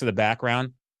context of the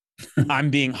background, I'm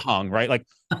being hung, right? Like,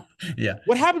 yeah.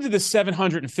 What happened to the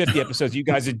 750 episodes you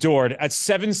guys adored? At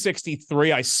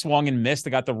 763, I swung and missed. I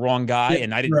got the wrong guy,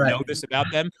 and I didn't know this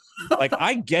about them. Like,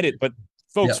 I get it, but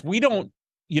folks, we don't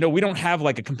have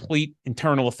like a complete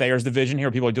internal affairs division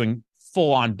here. People are doing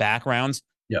full on backgrounds.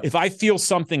 Yep. If I feel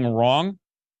something wrong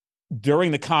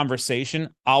during the conversation,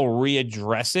 I'll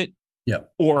readdress it.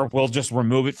 Yep. Or we'll just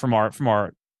remove it from our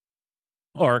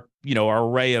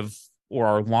array of, or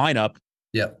our lineup.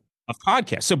 Yep. Of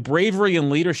podcasts. So bravery and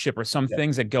leadership are some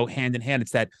things that go hand in hand.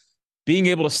 It's that being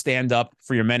able to stand up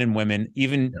for your men and women,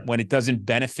 even when it doesn't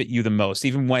benefit you the most,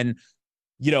 even when,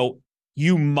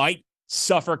 you might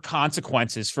suffer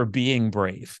consequences for being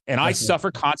brave. And I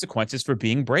suffer consequences for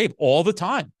being brave all the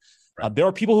time. There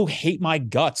are people who hate my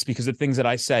guts because of things that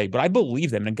I say, but I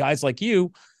believe them. And guys like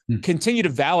you continue to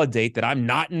validate that I'm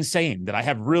not insane, that I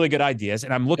have really good ideas.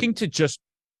 And I'm looking to just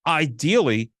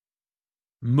ideally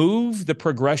move the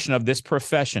progression of this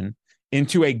profession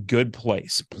into a good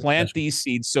place, plant these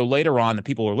seeds. So later on, the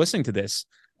people who are listening to this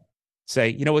say,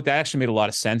 you know what, that actually made a lot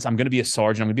of sense. I'm going to be a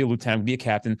sergeant. I'm going to be a lieutenant. I'm going to be a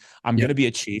captain. I'm going to be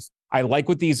a chief. I like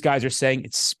what these guys are saying.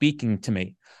 It's speaking to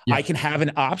me. I can have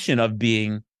an option of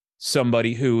being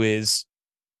somebody who is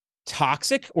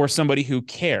toxic or somebody who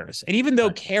cares. And even though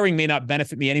caring may not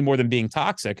benefit me any more than being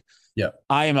toxic,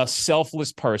 I am a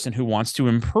selfless person who wants to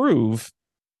improve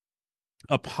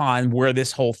upon where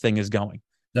this whole thing is going.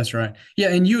 That's right. Yeah.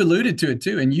 And you alluded to it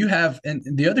too. And you have, and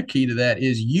the other key to that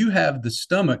is you have the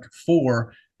stomach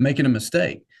for making a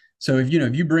mistake. So if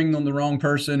you bring on the wrong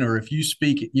person, or if you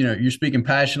speak, you're speaking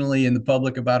passionately in the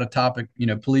public about a topic,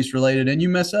 police related, and you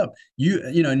mess up,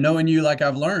 knowing you, like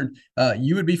I've learned,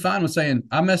 you would be fine with saying,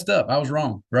 I messed up, I was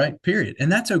wrong, right? Period.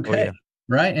 And that's okay. Oh, yeah.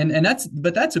 Right. And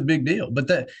that's a big deal. But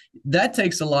that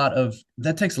takes a lot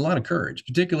of courage,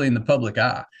 particularly in the public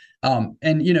eye.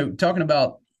 And talking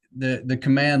about the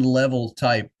command level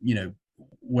type,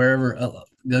 wherever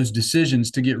those decisions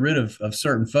to get rid of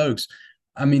certain folks.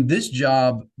 I mean, this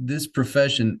job, this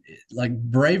profession, like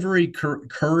bravery,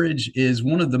 courage is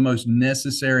one of the most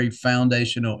necessary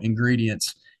foundational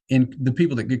ingredients in the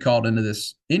people that get called into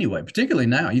this anyway, particularly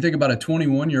now. You think about a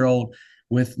 21-year-old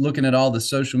with looking at all the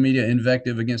social media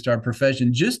invective against our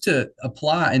profession just to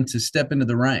apply and to step into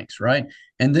the ranks, right?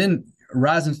 And then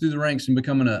rising through the ranks and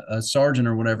becoming a sergeant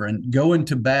or whatever, and going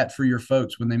to bat for your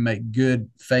folks when they make good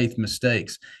faith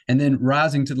mistakes, and then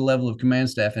rising to the level of command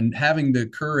staff and having the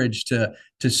courage to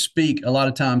speak a lot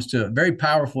of times to very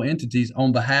powerful entities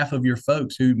on behalf of your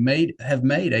folks who have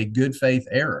made a good faith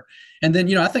error. And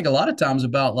then, I think a lot of times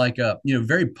about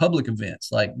very public events,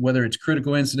 like whether it's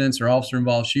critical incidents or officer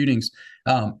involved shootings.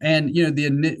 When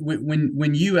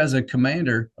you as a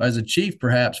commander, as a chief,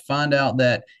 perhaps find out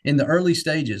that in the early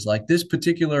stages, like this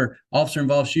particular officer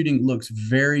involved shooting looks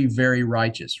very, very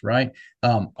righteous, right?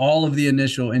 All of the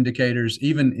initial indicators,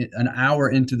 even an hour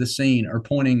into the scene, are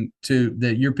pointing to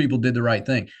that your people did the right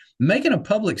thing. Making a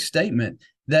public statement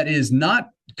that is not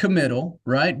committal,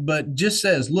 right? But just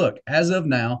says, look, as of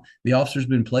now, the officer's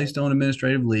been placed on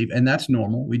administrative leave, and that's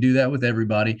normal. We do that with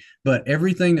everybody. But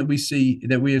everything that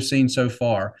we have seen so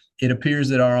far, it appears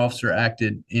that our officer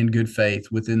acted in good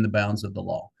faith within the bounds of the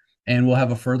law. And we'll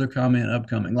have a further comment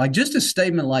upcoming. Like, just a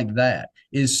statement like that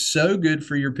is so good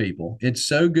for your people. It's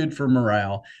so good for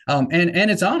morale. And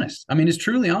it's honest. I mean, it's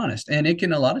truly honest. And it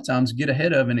can a lot of times get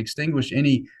ahead of and extinguish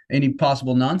any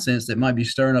possible nonsense that might be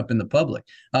stirring up in the public.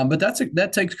 But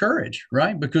that takes courage,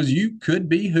 right? Because you could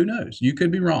be, who knows, you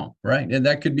could be wrong, right? And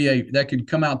that could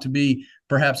come out to be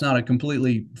perhaps not a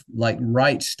completely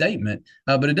right statement,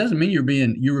 but it doesn't mean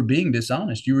you were being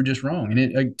dishonest. You were just wrong. And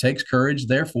it takes courage,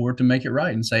 therefore, to make it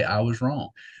right and say, I was wrong.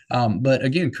 But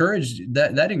again, courage,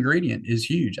 that ingredient is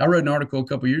huge. I wrote an article a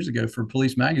couple of years ago for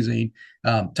Police Magazine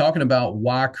talking about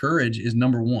why courage is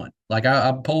number one. Like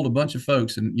I polled a bunch of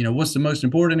folks, and what's the most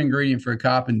important ingredient for a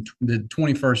cop in the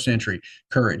 21st century?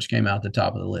 Courage came out the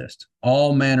top of the list.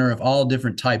 All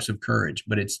different types of courage,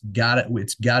 but it's got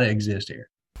to exist here.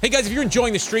 Hey guys, if you're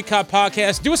enjoying the Street Cop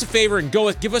podcast, do us a favor and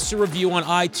give us a review on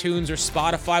iTunes or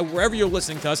Spotify, wherever you're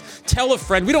listening to us. Tell a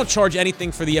friend. We don't charge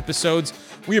anything for the episodes.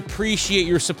 We appreciate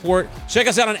your support. Check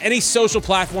us out on any social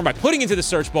platform by putting into the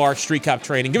search bar Street Cop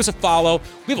Training. Give us a follow.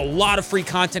 We have a lot of free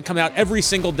content coming out every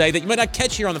single day that you might not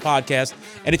catch here on the podcast,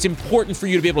 and it's important for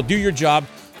you to be able to do your job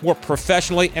more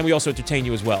professionally, and we also entertain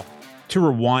you as well. To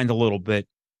rewind a little bit,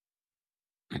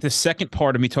 the second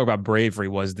part of me talking about bravery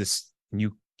was this,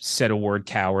 you said a word,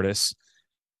 cowardice.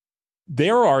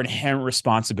 There are inherent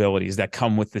responsibilities that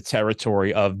come with the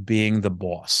territory of being the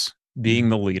boss, being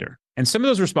the leader. And some of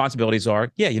those responsibilities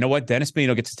are, you know what? Dennis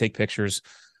Benito gets to take pictures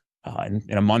in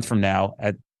a month from now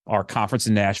at our conference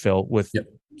in Nashville with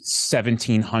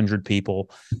 1,700 people.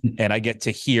 And I get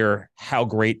to hear how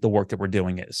great the work that we're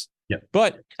doing is.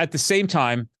 But at the same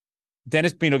time,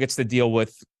 Dennis Benito gets to deal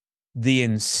with the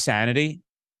insanity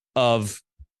of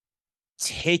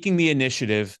taking the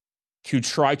initiative to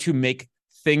try to make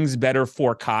things better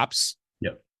for cops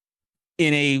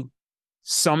in a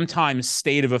sometimes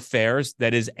state of affairs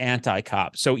that is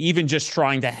anti-cop. So even just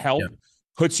trying to help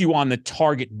puts you on the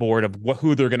target board of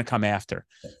who they're going to come after.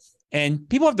 And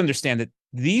people have to understand that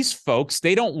these folks,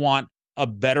 they don't want a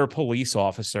better police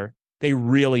officer. They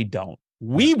really don't.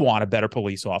 We want a better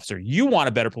police officer. You want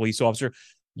a better police officer.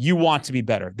 You want to be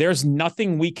better. There's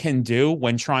nothing we can do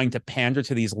when trying to pander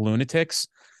to these lunatics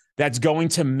that's going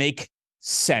to make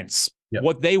sense.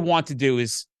 What they want to do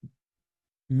is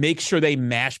make sure they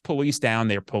mash police down.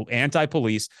 They're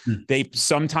anti-police. They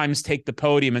sometimes take the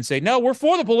podium and say, no, we're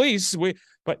for the police.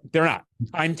 But they're not.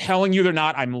 I'm telling you they're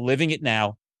not. I'm living it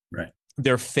now. Right.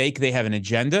 They're fake. They have an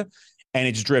agenda, and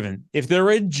it's driven. If their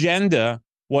agenda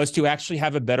was to actually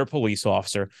have a better police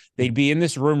officer, they'd be in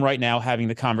this room right now having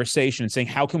the conversation and saying,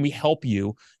 how can we help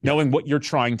you, knowing what you're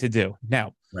trying to do?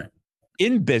 Now,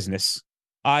 in business,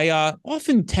 I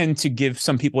often tend to give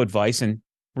some people advice. And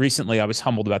recently, I was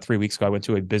humbled about 3 weeks ago. I went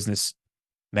to a business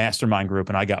mastermind group,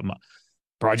 and I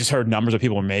just heard numbers that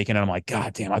people were making, and I'm like,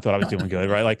 God damn, I thought I was doing good,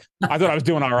 right? Like, I thought I was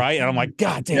doing all right, and I'm like,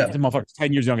 God damn, this motherfucker's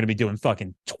 10 years ago going to be doing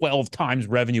fucking 12 times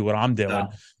revenue what I'm doing,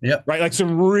 right? Like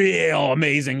some real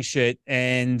amazing shit,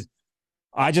 and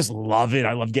I just love it.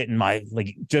 I love getting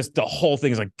just the whole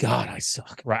thing is like, God, I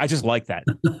suck, right? I just like that.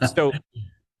 So,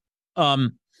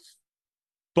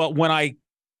 but when I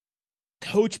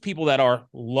coach people that are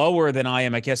lower than I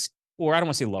am, I guess, or I don't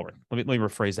want to say lower. Let me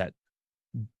rephrase that.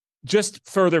 Just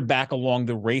further back along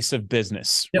the race of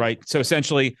business, right? So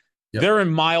essentially, they're in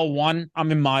mile 1.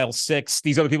 I'm in mile 6.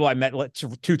 These other people I met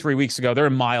 2-3 weeks ago, they're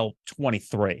in mile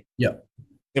 23. Yeah.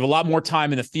 They have a lot more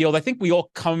time in the field. I think we all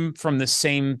come from the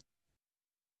same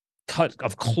cut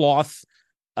of cloth.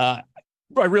 I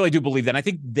really do believe that. And I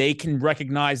think they can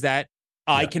recognize that.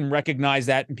 I can recognize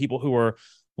that in people who are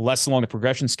less along the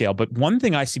progression scale. But one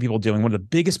thing I see people doing, one of the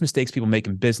biggest mistakes people make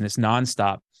in business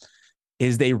nonstop,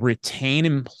 is they retain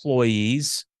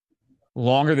employees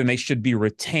longer than they should be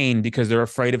retained because they're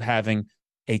afraid of having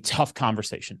a tough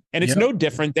conversation. And it's no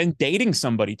different than dating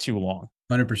somebody too long.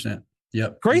 100%.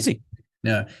 Yep. Crazy.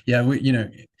 Yeah. Yeah.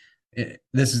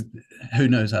 This is, who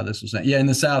knows how this will sound. Yeah. In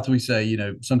the South, we say,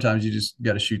 sometimes you just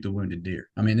got to shoot the wounded deer.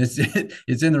 I mean, it's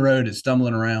in the road, it's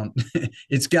stumbling around.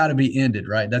 It's got to be ended,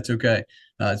 right? That's okay.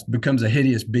 It becomes a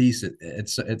hideous beast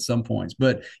at some points.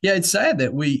 But yeah, it's sad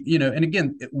that we, and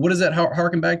again, what does that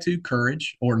harken back to?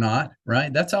 Courage or not,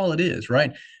 right? That's all it is,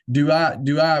 right? Do I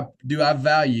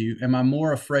value, am I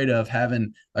more afraid of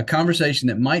having a conversation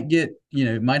that might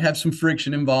might have some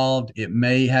friction involved? It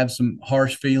may have some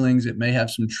harsh feelings. It may have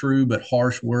some true but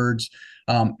harsh words.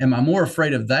 Am I more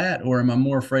afraid of that, or am I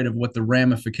more afraid of what the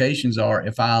ramifications are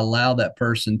if I allow that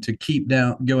person to keep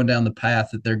going down the path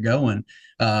that they're going,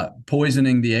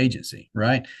 poisoning the agency,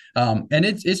 right? And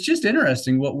it's just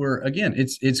interesting what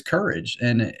it's courage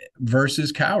and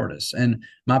versus cowardice. And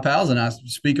my pals and I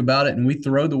speak about it, and we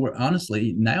throw the word,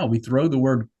 honestly, now we throw the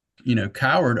word,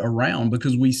 coward around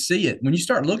because we see it. When you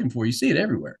start looking for it, you see it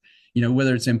everywhere.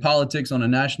 Whether it's in politics on a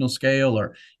national scale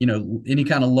or, any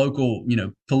kind of local,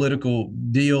 political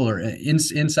deal or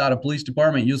inside a police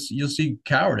department, you'll see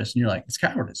cowardice and you're like, it's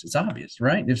cowardice. It's obvious,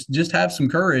 right? Just have some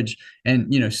courage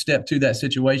and, step to that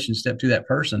situation, step to that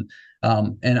person.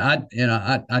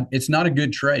 It's not a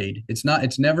good trade.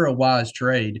 It's never a wise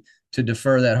trade to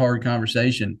defer that hard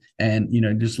conversation and,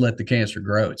 just let the cancer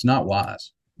grow. It's not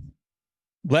wise.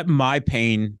 Let my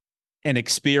pain and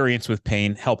experience with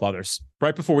pain help others.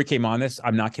 Right before we came on this,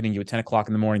 I'm not kidding you, at 10 o'clock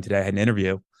in the morning today, I had an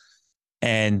interview.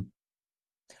 And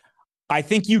I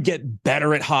think you get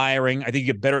better at hiring. I think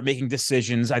you get better at making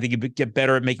decisions. I think you get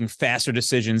better at making faster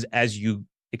decisions as you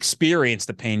experience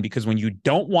the pain, because when you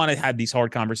don't want to have these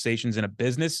hard conversations in a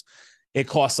business, it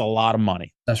costs a lot of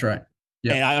money. That's right.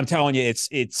 Yeah. And I'm telling you,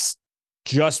 it's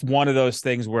just one of those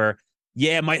things where,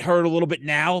 it might hurt a little bit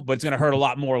now, but it's going to hurt a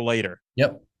lot more later.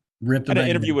 Yep. I had an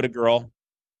interview with a girl,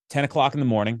 10 o'clock in the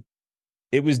morning.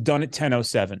 It was done at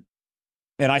 10:07.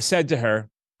 And I said to her,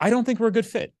 I don't think we're a good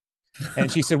fit. And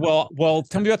she said, well,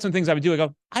 tell me about some things I would do. I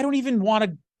go, we don't even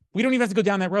have to go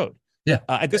down that road. Yeah.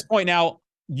 At this point now,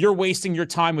 you're wasting your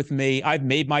time with me. I've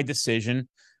made my decision.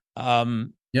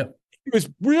 Yep. It was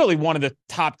really one of the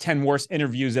top 10 worst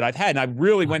interviews that I've had. And I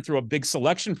really went through a big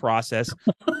selection process.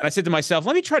 And I said to myself,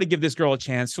 let me try to give this girl a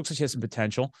chance. Looks like she has some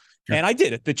potential. Sure. And I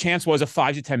did it. The chance was a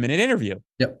 5 to 10 minute interview.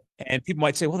 Yep. And people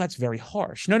might say, well, that's very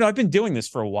harsh. No, I've been doing this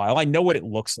for a while. I know what it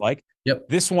looks like. Yep.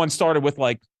 This one started with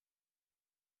I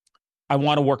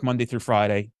want to work Monday through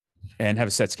Friday and have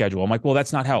a set schedule. I'm like, well,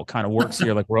 that's not how it kind of works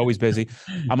here. Like, we're always busy.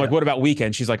 I'm like, what about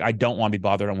weekends? She's like, I don't want to be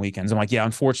bothered on weekends. I'm like, yeah,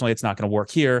 unfortunately, it's not going to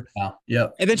work here. Wow. Yeah.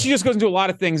 And then she just goes into a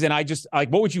lot of things. And I just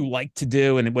what would you like to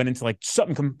do? And it went into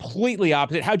something completely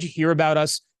opposite. How'd you hear about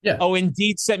us? Yeah. Oh,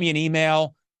 Indeed sent me an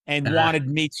email and wanted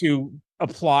me to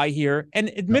apply here. And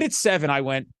at minute 7, I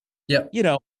went,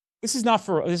 this is not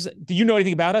for this. Do you know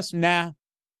anything about us? Nah.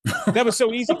 That was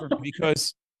so easy for me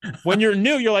because when you're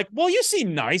new, you're like, well, you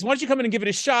seem nice. Why don't you come in and give it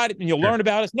a shot and you'll learn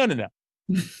about us? No.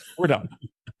 We're done.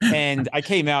 And I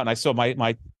came out and I saw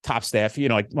my top staff,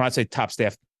 when I say top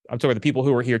staff, I'm talking about the people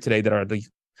who are here today that are the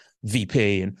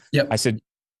VP. And I said,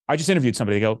 I just interviewed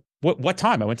somebody. They go, what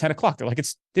time? I went 10 o'clock. They're like,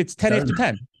 it's 10 after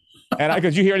 10. And I go,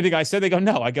 did you hear anything I said? They go,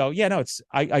 no. I go, yeah, no,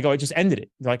 I go, I just ended it.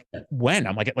 They're like, when?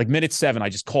 I'm like, at like minute 7, I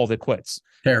just called it quits.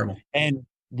 Terrible. And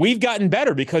we've gotten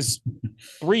better because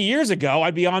 3 years ago,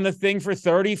 I'd be on the thing for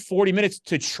 30, 40 minutes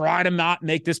to try to not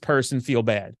make this person feel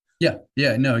bad. Yeah.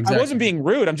 Yeah. No, exactly. I wasn't being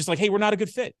rude. I'm just like, hey, we're not a good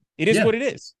fit. It is what it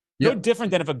is. No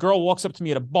different than if a girl walks up to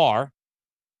me at a bar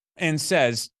and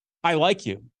says, I like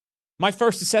you. My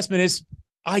first assessment is,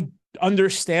 I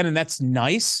understand, and that's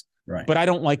nice, right, but I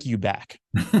don't like you back.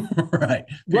 Right.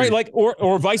 Right. Like,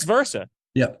 or vice versa.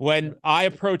 Yeah. When I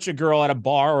approach a girl at a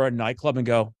bar or a nightclub and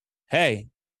go, hey,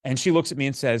 and she looks at me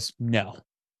and says, no.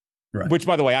 Right. Which,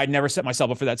 by the way, I'd never set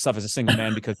myself up for that stuff as a single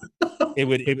man because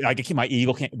I could keep my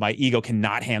ego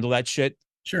cannot handle that shit.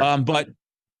 Sure.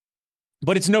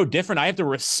 But it's no different. I have to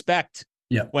respect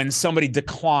when somebody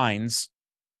declines.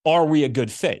 Are we a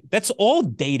good fit? That's all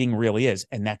dating really is.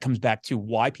 And that comes back to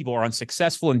why people are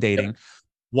unsuccessful in dating. Yep.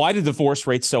 Why the divorce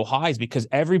rate's so high is because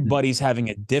everybody's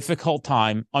having a difficult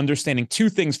time understanding 2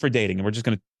 things for dating. And we're just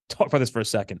going to talk about this for a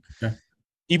second. Okay.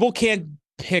 People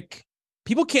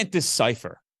can't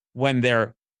decipher when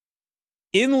they're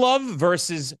in love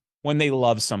versus when they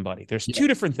love somebody. There's 2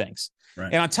 different things.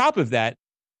 Right. And on top of that,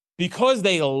 because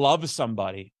they love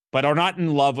somebody, but are not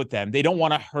in love with them, they don't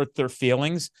want to hurt their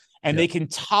feelings. And they can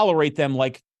tolerate them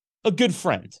like a good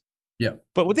friend. Yeah.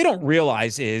 But what they don't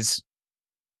realize is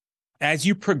as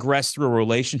you progress through a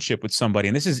relationship with somebody,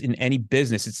 and this is in any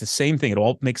business, it's the same thing. It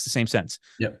all makes the same sense.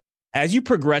 Yeah. As you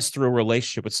progress through a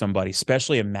relationship with somebody,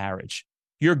 especially a marriage,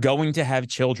 you're going to have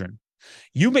children.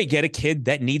 You may get a kid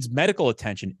that needs medical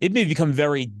attention. It may become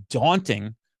very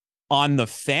daunting on the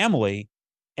family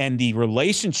and the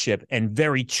relationship and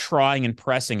very trying and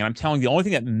pressing. And I'm telling you, the only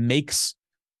thing that makes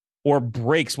or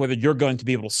breaks whether you're going to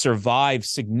be able to survive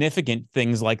significant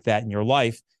things like that in your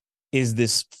life is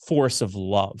this force of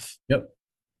love. Yep.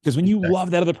 Because when you love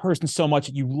that other person so much,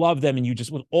 you love them and you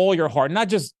just with all your heart, not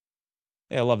just,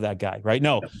 hey, I love that guy, right?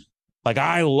 No,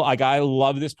 I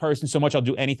love this person so much, I'll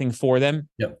do anything for them.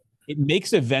 Yep. It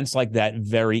makes events like that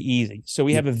very easy. So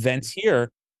we have events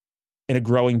here in a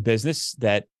growing business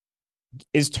that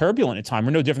is turbulent at time.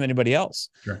 We're no different than anybody else.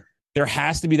 Sure. There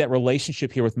has to be that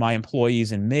relationship here with my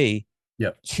employees and me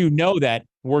to know that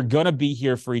we're going to be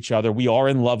here for each other. We are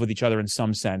in love with each other in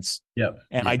some sense.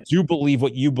 And I do believe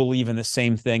what you believe in the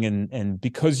same thing. And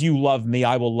because you love me,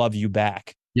 I will love you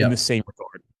back in the same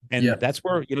regard. And that's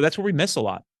where, that's where we miss a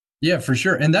lot. Yeah, for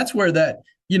sure. And that's where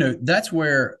that's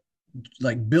where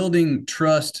like building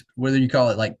trust, whether you call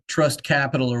it like trust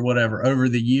capital or whatever, over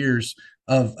the years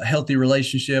of a healthy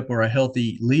relationship or a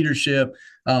healthy leadership.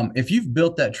 If you've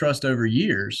built that trust over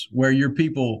years where your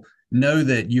people know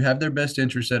that you have their best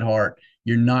interests at heart,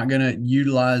 you're not going to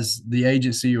utilize the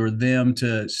agency or them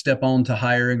to step on to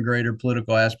higher and greater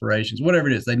political aspirations, whatever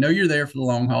it is. They know you're there for the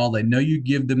long haul. They know you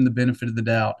give them the benefit of the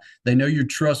doubt. They know you're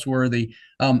trustworthy.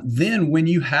 Then when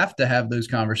you have to have those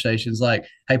conversations like,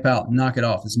 hey, pal, knock it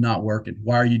off. It's not working.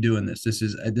 Why are you doing this? This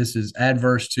is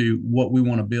adverse to what we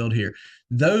want to build here.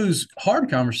 Those hard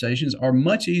conversations are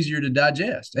much easier to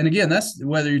digest. And again, that's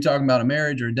whether you're talking about a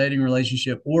marriage or a dating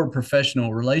relationship or a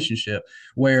professional relationship,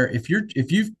 where if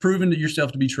you've proven to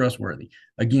yourself to be trustworthy,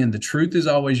 again, the truth is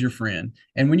always your friend.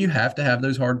 And when you have to have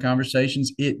those hard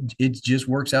conversations, it just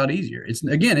works out easier.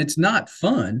 It's not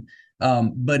fun,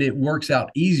 but it works out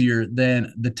easier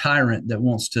than the tyrant that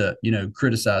wants to,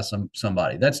 criticize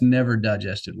somebody. That's never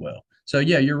digested well. So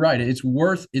yeah, you're right. It's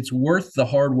worth the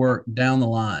hard work down the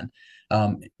line.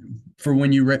 For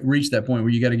when you reach that point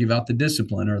where you got to give out the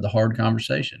discipline or the hard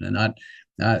conversation. And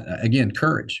again,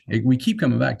 courage. We keep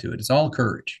coming back to it. It's all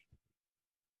courage.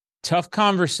 Tough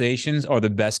conversations are the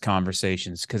best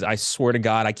conversations, because I swear to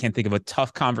God, I can't think of a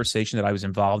tough conversation that I was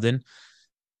involved in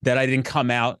that I didn't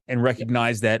come out and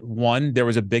recognize that, one, there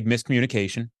was a big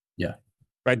miscommunication. Yeah.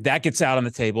 Right. That gets out on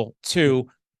the table. 2,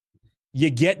 you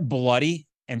get bloody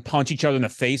and punch each other in the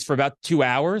face for about 2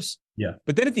 hours. Yeah.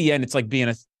 But then at the end, it's like being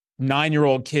a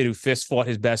 9-year-old kid who fist fought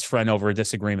his best friend over a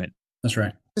disagreement. That's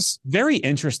right. It's very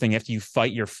interesting after you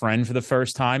fight your friend for the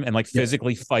first time and like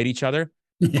physically fight each other,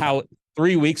 how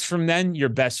 3 weeks from then you're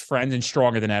best friends and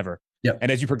stronger than ever. Yep.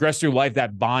 And as you progress through life,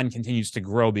 that bond continues to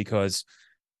grow because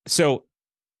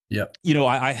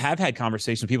I have had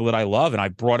conversations with people that I love, and I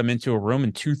brought them into a room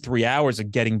in 2-3 hours of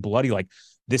getting bloody. Like,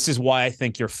 this is why I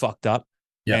think you're fucked up.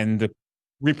 Yep. And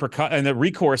the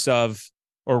recourse of,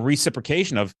 or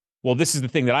reciprocation of, well, this is the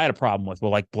thing that I had a problem with.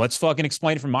 Well, like, let's fucking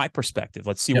explain it from my perspective.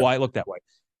 Let's see why it looked that way.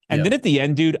 And then at the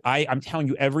end, dude, I'm telling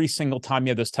you, every single time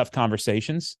you have those tough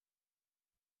conversations,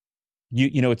 we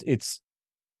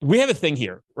have a thing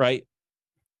here, right?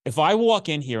 If I walk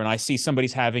in here and I see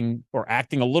somebody's having or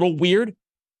acting a little weird,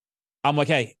 I'm like,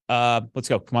 hey, let's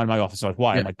go. Come on to my office. They're like,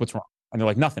 why? Yeah. I'm like, what's wrong? And they're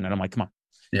like, nothing. And I'm like, come on.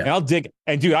 Yeah. And I'll dig.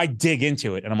 And dude, I dig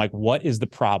into it. And I'm like, what is the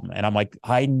problem? And I'm like,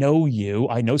 I know you.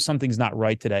 I know something's not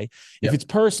right today. If it's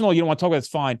personal, you don't want to talk about it, it's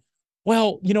fine.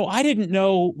 Well, I didn't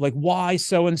know like why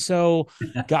so-and-so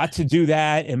got to do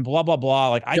that and blah, blah, blah.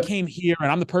 Like I came here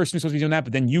and I'm the person who's supposed to be doing that,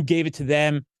 but then you gave it to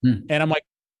them. And I'm like,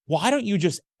 why don't you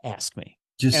just ask me?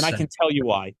 I can tell you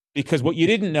why. Because what you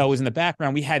didn't know is in the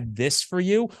background, we had this for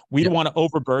you. We don't want to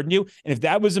overburden you. And if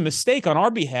that was a mistake on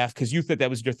our behalf, because you thought that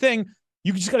was your thing,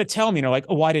 you just got to tell me. And they're like,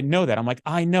 oh, I didn't know that. I'm like,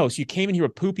 I know. So you came in here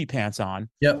with poopy pants on,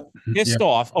 pissed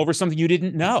off over something you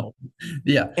didn't know.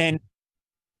 And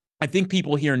I think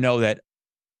people here know that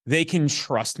they can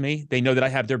trust me. They know that I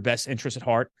have their best interest at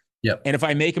heart. And if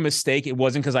I make a mistake, it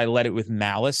wasn't because I led it with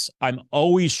malice. I'm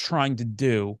always trying to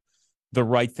do the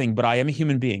right thing, but I am a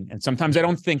human being. And sometimes I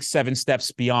don't think 7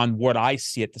 steps beyond what I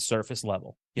see at the surface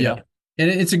level. You know? And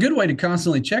it's a good way to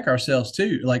constantly check ourselves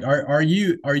too. Like, are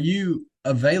you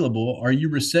available? Are you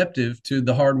receptive to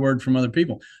the hard word from other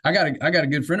people? I got a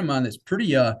good friend of mine that's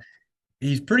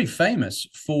he's pretty famous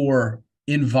for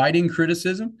inviting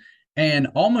criticism. And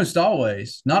almost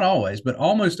always, not always, but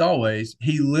almost always,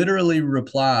 he literally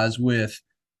replies with,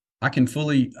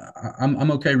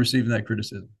 I'm okay receiving that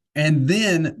criticism. And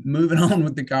then moving on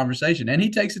with the conversation. And he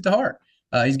takes it to heart.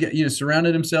 He's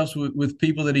surrounded himself with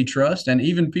people that he trusts and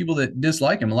even people that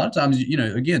dislike him. A lot of times,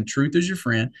 again, truth is your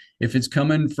friend. If it's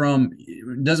coming from,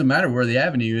 it doesn't matter where the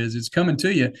avenue is, it's coming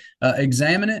to you.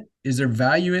 Examine it. Is there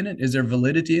value in it? Is there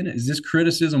validity in it? Is this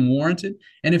criticism warranted?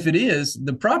 And if it is,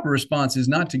 the proper response is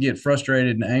not to get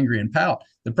frustrated and angry and pout.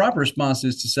 The proper response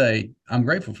is to say, I'm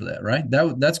grateful for that, right?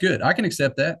 That's good. I can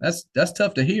accept that. That's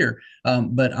tough to hear,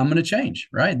 but I'm going to change,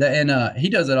 right? He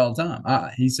does that all the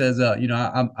time. He says,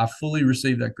 I fully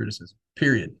receive that criticism,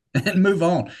 period, and move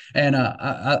on. And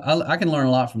I can learn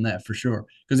a lot from that for sure,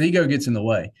 because ego gets in the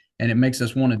way and it makes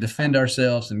us want to defend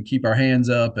ourselves and keep our hands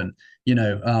up and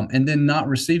then not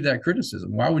receive that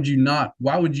criticism. Why would you not,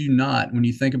 when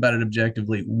you think about it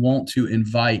objectively, want to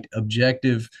invite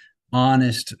objective,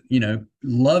 honest,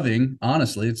 loving,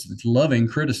 honestly, it's loving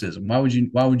criticism. Why would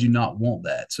you not want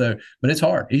that? So, but it's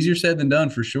hard, easier said than done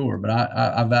for sure. But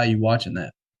I value watching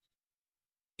that.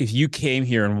 If you came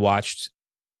here and watched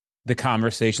the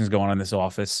conversations going on in this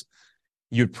office,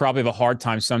 you'd probably have a hard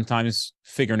time sometimes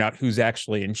figuring out who's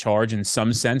actually in charge in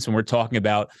some sense. When we're talking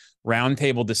about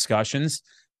roundtable discussions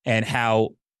and how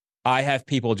I have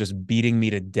people just beating me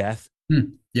to death.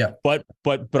 But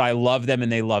I love them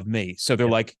and they love me. So they're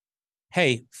like,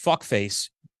 hey, fuckface.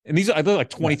 And they're like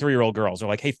 23-year-old girls are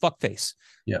like, hey, fuckface.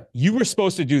 You were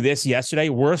supposed to do this yesterday.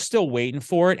 We're still waiting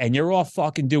for it. And you're all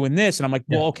fucking doing this. And I'm like,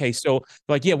 well, okay. So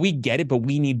like, yeah, we get it, but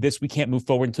we need this. We can't move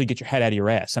forward until you get your head out of your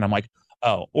ass. And I'm like,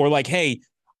 oh, or like, hey,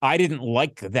 I didn't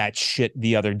like that shit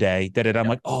the other day. I'm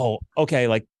like, oh, okay.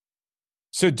 Like,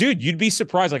 so dude, you'd be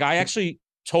surprised. Like I actually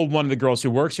told one of the girls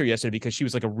who works here yesterday, because she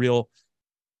was like a real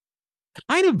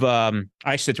kind of,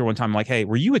 I said to her one time, I'm like, hey,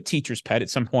 were you a teacher's pet at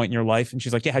some point in your life? And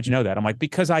she's like, yeah, how'd you know that? I'm like,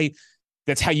 because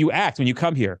that's how you act when you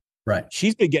come here. Right.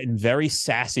 She's been getting very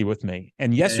sassy with me.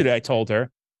 And yesterday I told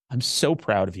her, I'm so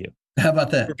proud of you. How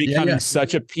about that? For becoming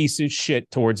such a piece of shit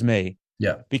towards me.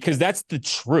 Because that's the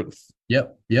truth.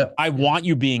 I want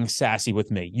you being sassy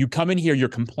with me. You come in here, you're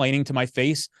complaining to my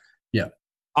face.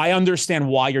 I understand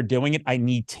why you're doing it. I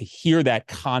need to hear that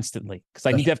constantly, because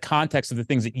I need to have context of the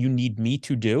things that you need me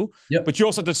to do. But you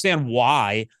also understand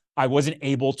why I wasn't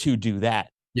able to do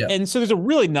that. And so there's a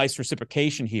really nice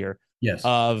reciprocation here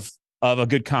of a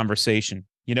good conversation,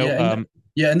 and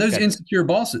those insecure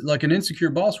bosses, like an insecure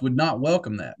boss would not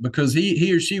welcome that, because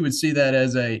he or she would see that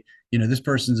as a, this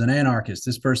person's an anarchist.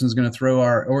 This person's going to throw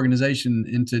our organization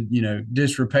into,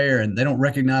 disrepair, and they don't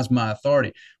recognize my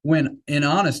authority. When in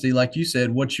honesty, like you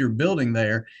said, what you're building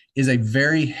there is a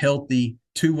very healthy,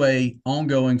 two-way,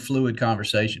 ongoing, fluid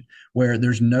conversation where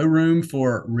there's no room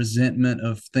for resentment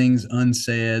of things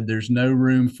unsaid. There's no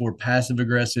room for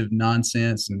passive-aggressive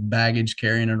nonsense and baggage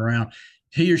carrying it around.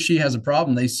 He or she has a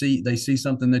problem, they see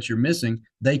something that you're missing,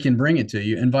 they can bring it to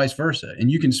you, and vice versa. And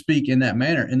you can speak in that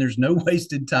manner, and there's no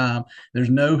wasted time. There's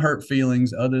no hurt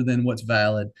feelings other than what's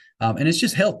valid. And it's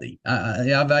just healthy.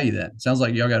 I value that. It sounds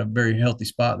like y'all got a very healthy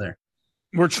spot there.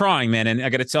 We're trying, man. And I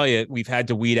got to tell you, we've had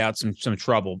to weed out some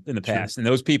trouble in the past. And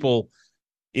those people,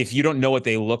 if you don't know what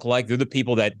they look like, they're the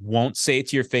people that won't say it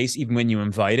to your face, even when you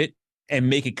invite it, and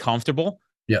make it comfortable.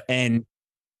 And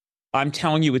I'm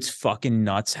telling you, it's fucking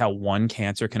nuts how one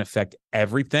cancer can affect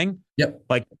everything.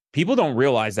 Like, people don't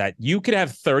realize that you could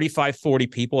have 35, 40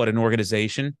 people at an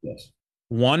organization.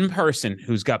 One person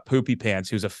who's got poopy pants,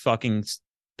 who's a fucking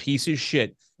piece of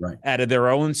shit Right. out of their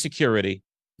own security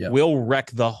Yep. will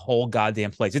wreck the whole goddamn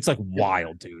place. It's like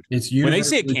wild, dude. It's when they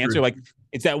say a universally cancer, true. like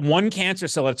it's that one cancer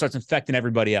cell that starts infecting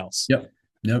everybody else. Yep.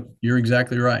 Nope. You're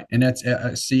exactly right. And that's,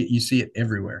 you see it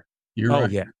everywhere. You're Oh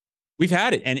right. yeah. We've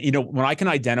had it. And, you know, when I can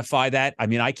identify that, I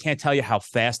mean, I can't tell you how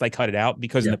fast I cut it out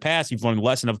because in the past, you've learned the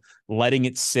lesson of letting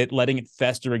it sit, letting it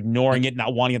fester, ignoring it,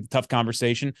 not wanting to have a tough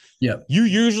conversation. Yeah. You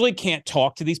usually can't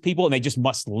talk to these people and they just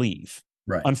must leave.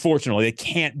 Right. Unfortunately, they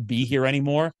can't be here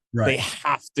anymore. Right. They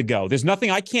have to go. There's nothing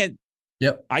I can't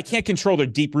control their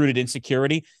deep-rooted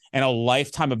insecurity and a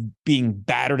lifetime of being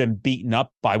battered and beaten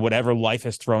up by whatever life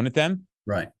has thrown at them.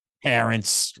 Right.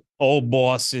 Parents, old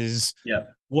bosses,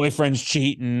 boyfriends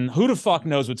cheating. Who the fuck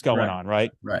knows what's going on,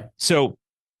 right? Right. So,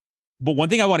 but one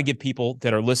thing I want to give people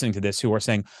that are listening to this who are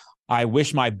saying, I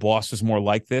wish my boss was more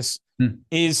like this,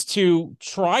 is to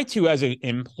try to, as an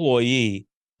employee,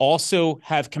 also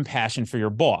have compassion for your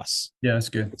boss. Yeah, that's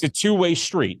good. It's a two-way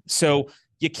street. So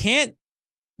you can't,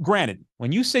 granted,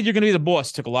 when you said you're going to be the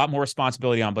boss, took a lot more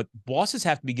responsibility on, but bosses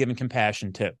have to be given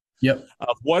compassion too. Yep.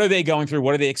 What are they going through?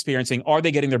 What are they experiencing? Are they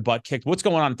getting their butt kicked? What's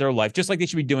going on in their life? Just like they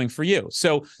should be doing for you.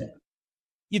 So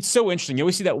it's so interesting. You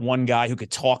always see that one guy who could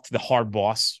talk to the hard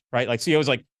boss, right? Like, so you always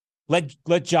like,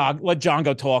 let John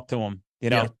go talk to him.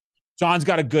 You know, John's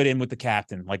got a good in with the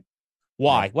captain. Like,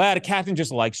 why? Well, the captain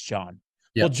just likes John.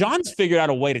 Well, John's figured out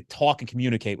a way to talk and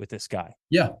communicate with this guy.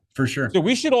 Yeah, for sure. So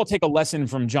we should all take a lesson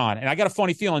from John. And I got a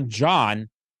funny feeling John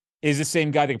is the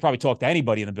same guy that can probably talk to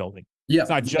anybody in the building. Yeah. It's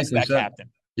not just that captain.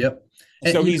 Yep.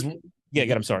 So he's,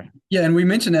 I'm sorry. Yeah. And we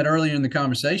mentioned that earlier in the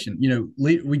conversation. You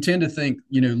know, we tend to think,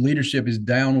 you know, leadership is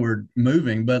downward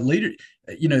moving, but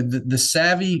the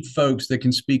savvy folks that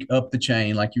can speak up the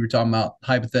chain, like you were talking about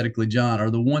hypothetically, John, are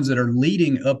the ones that are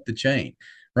leading up the chain.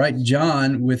 Right,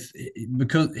 John,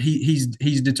 because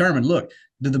he's determined. Look,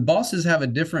 do the bosses have a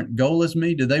different goal as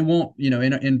me? Do they want, you know,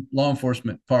 in law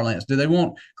enforcement parlance, do they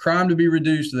want crime to be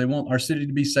reduced? Do they want our city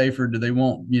to be safer? Do they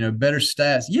want, you know, better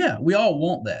stats? Yeah, we all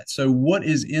want that. So what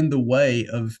is in the way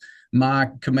of my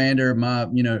commander, my,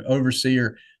 you know,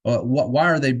 overseer? Why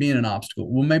are they being an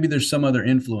obstacle? Well, maybe there's some other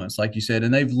influence, like you said,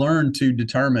 and they've learned to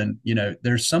determine, you know,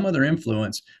 there's some other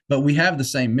influence, but we have the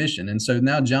same mission. And so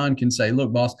now John can say,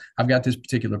 look, boss, I've got this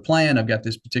particular plan. I've got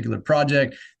this particular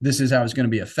project. This is how it's going to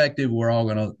be effective. We're all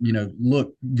going to, you know,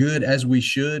 look good as we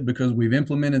should because we've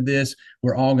implemented this.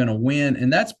 We're all going to win.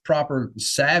 And that's proper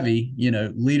savvy, you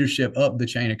know, leadership up the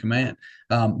chain of command.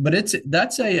 But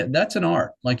that's an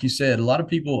art, like you said. A lot of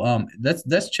people,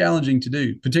 that's challenging to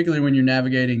do, particularly when you're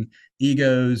navigating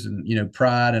egos and, you know,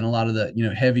 pride and a lot of the, you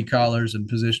know, heavy collars and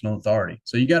positional authority.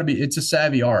 So it's a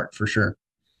savvy art for sure.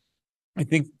 I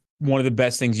think one of the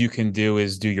best things you can do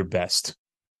is do your best.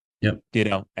 Yep. You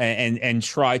know, and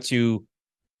try to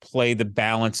play the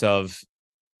balance of,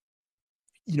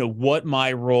 you know, what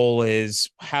my role is,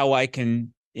 how I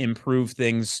can improve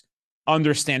things,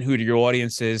 understand who your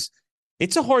audience is.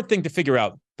 It's a hard thing to figure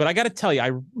out, but I got to tell you,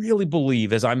 I really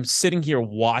believe as I'm sitting here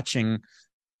watching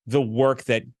the work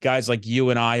that guys like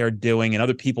you and I are doing and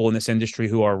other people in this industry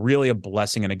who are really a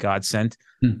blessing and a godsend.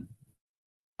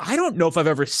 I don't know if I've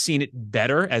ever seen it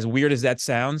better, as weird as that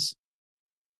sounds,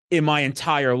 in my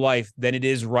entire life than it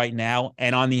is right now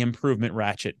and on the improvement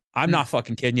ratchet. I'm not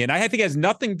fucking kidding you. And I think it has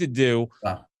nothing to do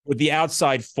with the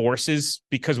outside forces,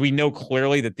 because we know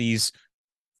clearly that these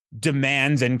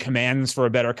demands and commands for a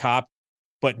better cop,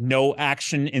 but no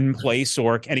action in place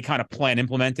or any kind of plan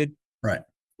implemented. Right.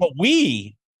 But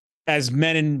we, as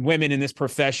men and women in this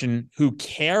profession who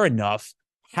care enough,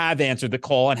 have answered the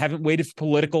call and haven't waited for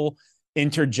political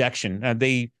interjection.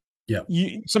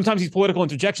 Sometimes these political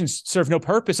interjections serve no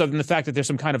purpose other than the fact that there's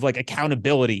some kind of like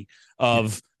accountability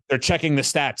of they're checking the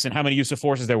stats and how many use of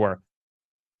forces there were.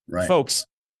 Right. Folks,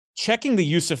 checking the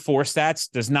use of force stats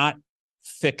does not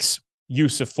fix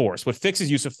use of force. What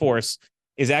fixes use of force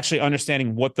is actually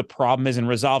understanding what the problem is and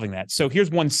resolving that. So here's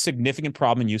one significant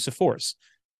problem in use of force.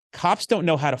 Cops don't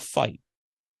know how to fight.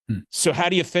 So how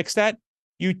do you fix that?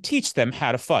 You teach them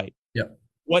how to fight. Yep.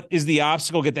 What is the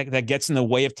obstacle that gets in the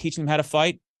way of teaching them how to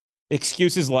fight?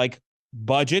 Excuses like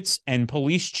budgets and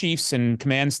police chiefs and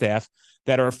command staff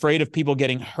that are afraid of people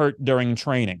getting hurt during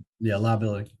training. Yeah,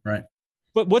 liability, right.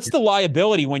 But what's the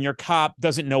liability when your cop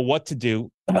doesn't know what to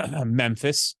do,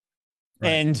 Memphis? Right.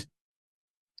 And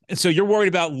so you're worried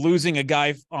about losing a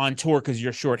guy on tour because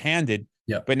you're shorthanded.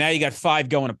 Yep. But now you got 5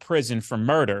 going to prison for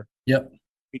murder. Yep.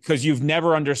 Because you've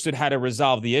never understood how to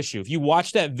resolve the issue. If you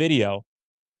watch that video,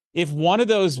 if one of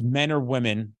those men or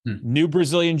women knew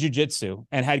Brazilian jiu-jitsu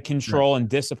and had control and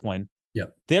discipline,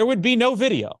 there would be no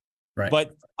video. Right.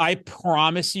 But I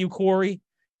promise you, Kory,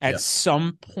 at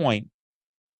some point,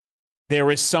 there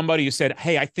was somebody who said,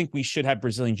 hey, I think we should have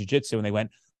Brazilian jiu-jitsu. And they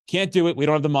went, can't do it. We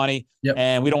don't have the money. Yep.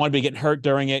 And we don't want to be getting hurt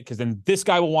during it because then this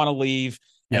guy will want to leave.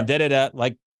 And Yep.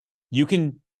 Like, you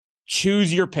can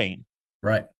choose your pain.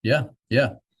 Right. Yeah.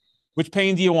 Yeah. Which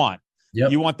pain do you want?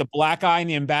 Yep. You want the black eye and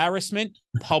the embarrassment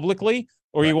publicly,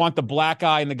 or Right. you want the black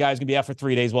eye and the guy's going to be out for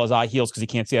 3 days while his eye heals because he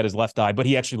can't see out his left eye, but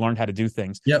he actually learned how to do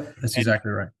things. Yep. That's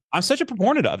exactly right. I'm such a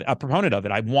proponent of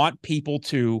it. I want people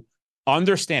to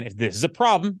understand if this is a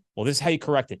problem, well, this is how you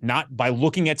correct it, not by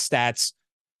looking at stats.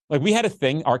 Like we had a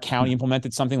thing, our county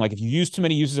implemented something like if you use too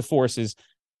many uses of forces,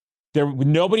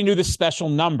 nobody knew the special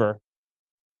number,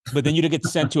 but then you'd get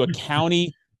sent to a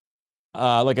county,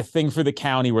 like a thing for the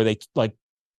county where they like,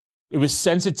 it was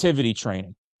sensitivity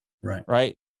training. Right.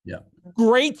 Right. Yeah.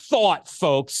 Great thought,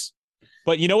 folks.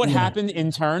 But you know what happened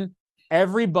in turn?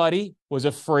 Everybody was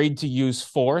afraid to use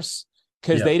force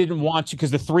because they didn't want to,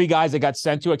 because the 3 guys that got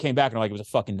sent to it came back and like, it was a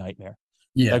fucking nightmare.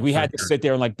 Yeah. Like we had to sit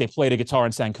there and like, they played a guitar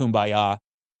and sang Kumbaya.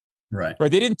 Right.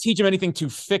 Right. They didn't teach them anything to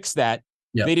fix that.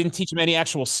 Yep. They didn't teach them any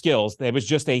actual skills. It was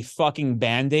just a fucking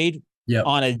Band-Aid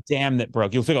on a dam that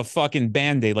broke. You took a fucking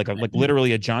Band-Aid, like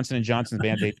literally a Johnson & Johnson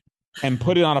Band-Aid, and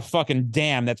put it on a fucking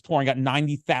dam that's pouring out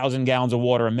 90,000 gallons of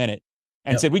water a minute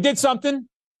and said, we did something.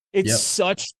 It's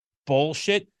such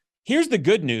bullshit. Here's the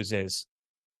good news is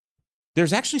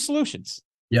there's actually solutions.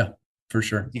 Yeah, for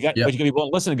sure. But you got to be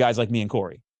willing to listen to guys like me and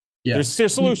Kory. Yeah.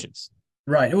 There's solutions.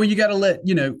 Right. Well, you got to let,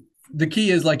 the key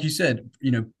is, like you said,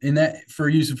 in that for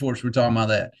use of force, we're talking about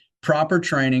that proper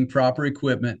training, proper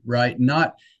equipment, right?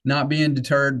 Not being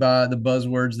deterred by the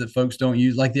buzzwords that folks don't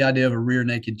use, like the idea of a rear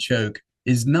naked choke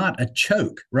is not a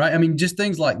choke, right? I mean, just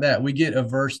things like that. We get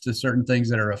averse to certain things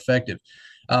that are effective.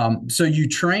 So you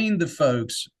train the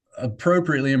folks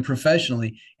appropriately and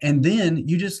professionally, and then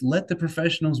you just let the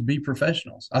professionals be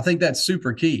professionals. I think that's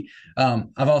super key. I've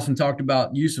often talked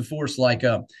about use of force. Like,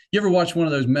 you ever watch one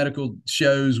of those medical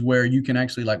shows where you can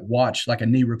actually like watch like a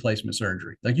knee replacement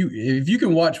surgery? Like if you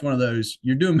can watch one of those,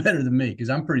 you're doing better than me because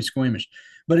I'm pretty squeamish.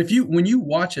 But when you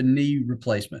watch a knee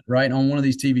replacement, right, on one of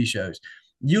these TV shows,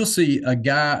 you'll see a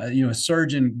guy, a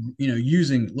surgeon,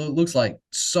 using looks like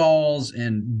saws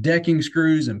and decking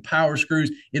screws and power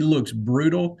screws. It looks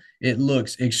brutal. It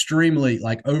looks extremely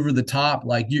like over the top.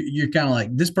 Like you're kind of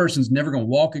like, this person's never going to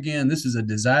walk again. This is a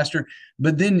disaster.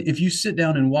 But then if you sit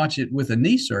down and watch it with a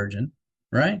knee surgeon,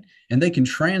 right, and they can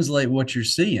translate what you're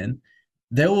seeing,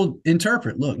 they will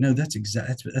interpret, look, no,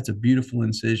 that's a beautiful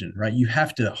incision, right? You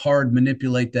have to hard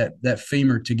manipulate that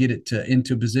femur to get it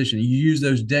into position. You use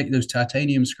those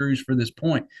titanium screws for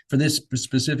this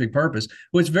specific purpose.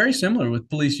 Well, it's very similar with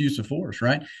police use of force,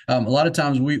 right? A lot of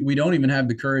times we don't even have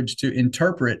the courage to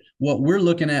interpret what we're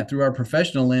looking at through our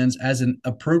professional lens as an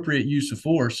appropriate use of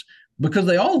force, because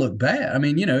they all look bad. I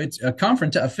mean, it's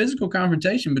a physical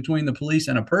confrontation between the police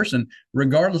and a person,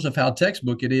 regardless of how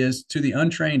textbook it is, to the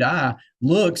untrained eye,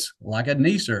 looks like a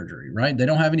knee surgery, right? They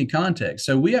don't have any context.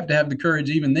 So we have to have the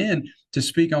courage even then to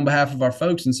speak on behalf of our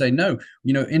folks and say, no,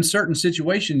 in certain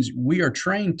situations, we are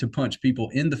trained to punch people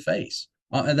in the face.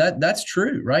 And that's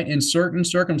true, right? In certain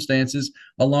circumstances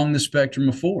along the spectrum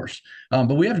of force.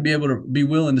 But we have to be able to be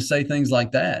willing to say things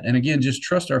like that. And again, just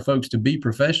trust our folks to be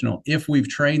professional if we've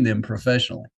trained them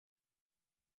professionally.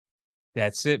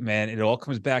 That's it, man. It all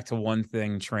comes back to one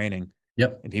thing, training.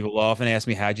 Yep. And people often ask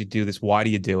me, how'd you do this? Why do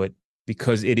you do it?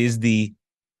 Because it is the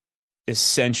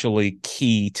essentially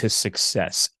key to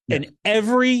success. Yep.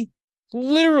 And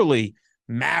literally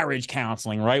marriage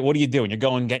counseling, right? What are you doing?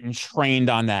 You're getting trained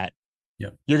on that.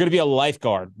 Yep. You're going to be a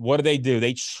lifeguard. What do?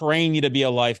 They train you to be a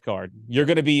lifeguard. You're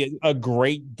going to be a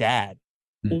great dad.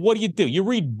 Well, what do? You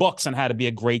read books on how to be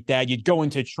a great dad. You go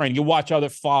into training. You watch other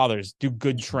fathers do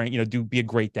good training, be a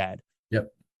great dad. Yep.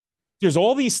 There's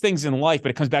all these things in life,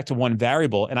 but it comes back to one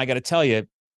variable. And I got to tell you,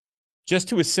 just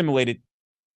to assimilate it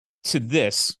to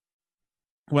this,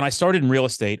 when I started in real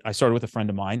estate, I started with a friend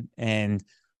of mine, and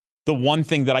the one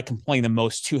thing that I complained the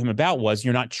most to him about was,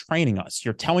 you're not training us.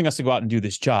 You're telling us to go out and do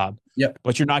this job,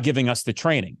 but you're not giving us the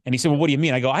training. And he said, well, what do you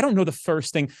mean? I go, I don't know the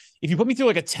first thing. If you put me through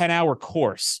like a 10-hour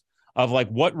course of like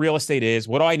what real estate is,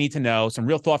 what do I need to know? Some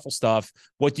real thoughtful stuff.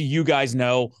 What do you guys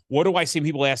know? What do I see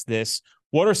people ask this?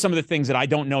 What are some of the things that I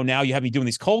don't know now? You have me doing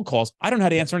these cold calls. I don't know how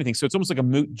to answer anything. So it's almost like a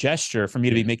moot gesture for me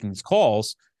to be making these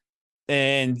calls.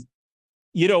 And,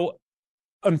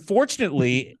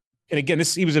 unfortunately, and again,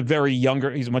 he's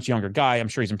a much younger guy. I'm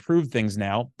sure he's improved things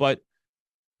now, but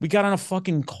we got on a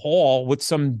fucking call with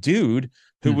some dude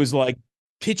who was like,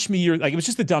 pitch me it was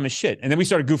just the dumbest shit. And then we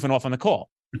started goofing off on the call.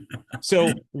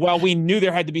 So while we knew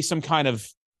there had to be some kind of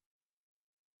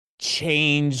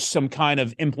change, some kind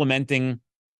of implementing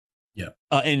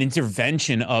an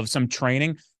intervention of some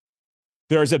training,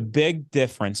 there's a big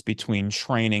difference between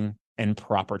training and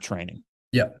proper training.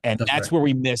 Yeah. And that's right. where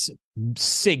we miss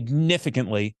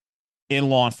significantly in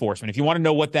law enforcement. If you want to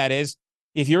know what that is,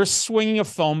 if you're swinging a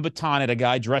foam baton at a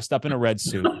guy dressed up in a red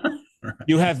suit, Right.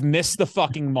 you have missed the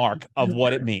fucking mark of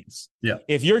what it means. Yeah.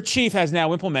 If your chief has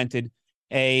now implemented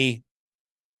a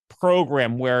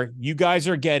program where you guys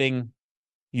are getting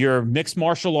your mixed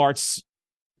martial arts,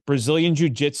 Brazilian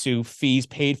jiu-jitsu fees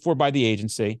paid for by the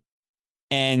agency,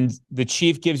 and the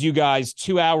chief gives you guys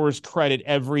 2 hours credit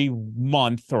every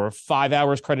month or 5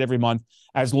 hours credit every month.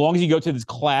 As long as you go to these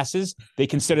classes, they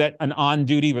consider that an on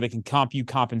duty where they can comp you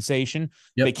compensation.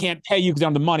 Yep. They can't pay you because they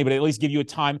don't have the money, but at least give you a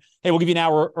time. Hey, we'll give you an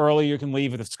hour early. You can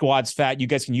leave if the squad's fat. You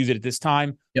guys can use it at this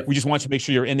time. Yep. We just want you to make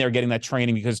sure you're in there getting that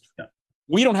training because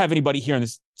we don't have anybody here in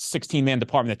this 16-man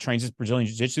department that trains this Brazilian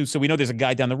jiu-jitsu. So we know there's a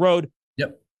guy down the road.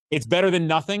 Yep. It's better than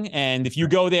nothing. And if you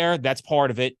go there, that's part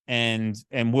of it. And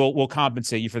we'll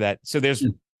compensate you for that. So there's a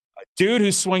dude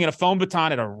who's swinging a foam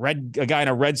baton at a guy in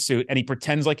a red suit, and he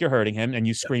pretends like you're hurting him, and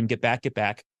you scream, get back,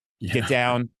 get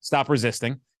down, stop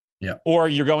resisting. Yeah. Or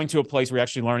you're going to a place where you're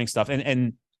actually learning stuff.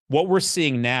 And what we're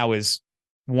seeing now is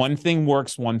one thing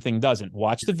works, one thing doesn't.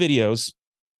 Watch the videos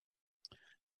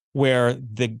where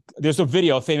there's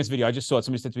a famous video. I just saw it.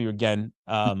 Somebody sent it to me again.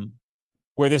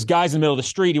 Where this guy's in the middle of the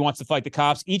street. He wants to fight the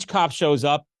cops. Each cop shows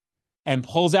up and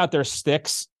pulls out their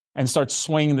sticks and starts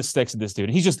swinging the sticks at this dude.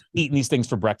 He's just eating these things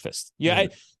for breakfast. Yeah.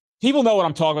 People know what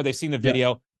I'm talking about. They've seen the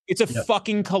video. It's a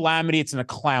fucking calamity. It's in a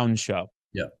clown show.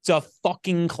 Yeah. It's a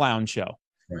fucking clown show.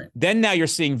 Right. Then now you're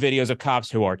seeing videos of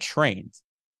cops who are trained.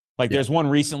 Like there's one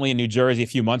recently in New Jersey a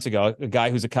few months ago, a guy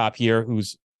who's a cop here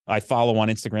I follow on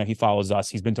Instagram. He follows us.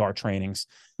 He's been to our trainings.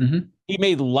 Mm-hmm. He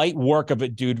made light work of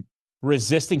it, dude,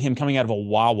 resisting him coming out of a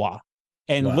Wawa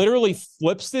and literally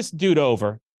flips this dude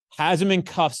over, has him in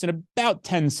cuffs in about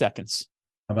 10 seconds.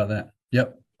 How about that?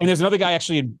 Yep. And there's another guy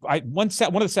actually in one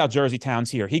of the South Jersey towns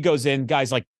here. He goes in,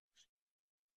 guys like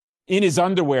in his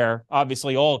underwear,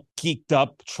 obviously all geeked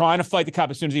up, trying to fight the cop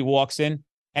as soon as he walks in.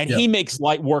 And he makes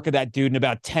light work of that dude in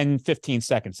about 10, 15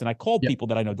 seconds. And I called people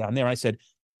that I know down there. And I said,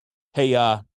 hey,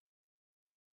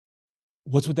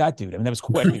 what's with that dude? I mean, that was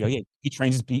quick. They go, yeah, he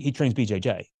trains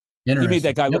BJJ. He made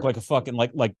that guy look like a fucking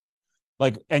like,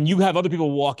 and you have other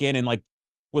people walk in and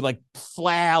would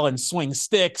flail and swing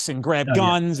sticks and grab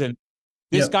guns. And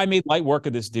this guy made light work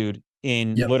of this dude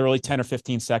in literally 10 or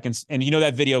 15 seconds. And you know,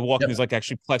 that video of walking is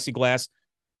actually plexiglass.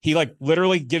 He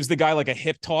literally gives the guy a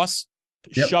hip toss,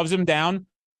 shoves him down,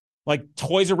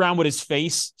 toys around with his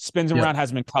face, spins him around,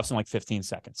 has him in cuffs in 15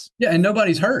 seconds. Yeah, and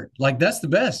nobody's hurt. That's the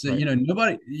best.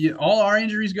 Right. All our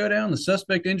injuries go down, the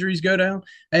suspect injuries go down,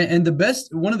 and the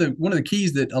best. One of the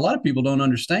keys that a lot of people don't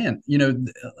understand. A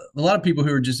lot of people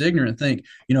who are just ignorant think,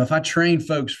 if I train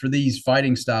folks for these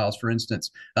fighting styles, for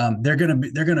instance, they're gonna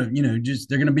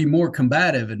be more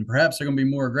combative and perhaps they're gonna be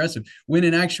more aggressive. When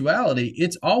in actuality,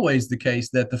 it's always the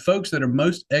case that the folks that are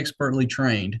most expertly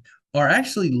trained are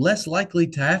actually less likely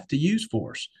to have to use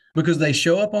force because they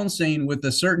show up on scene with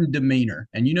a certain demeanor.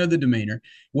 And the demeanor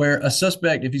where a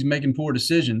suspect, if he's making poor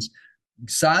decisions,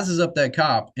 sizes up that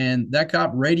cop, and that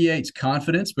cop radiates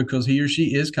confidence because he or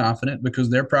she is confident because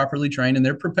they're properly trained and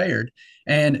they're prepared.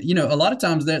 And, a lot of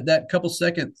times that couple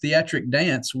second theatric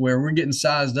dance where we're getting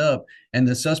sized up and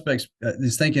the suspect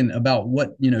is thinking about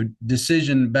what,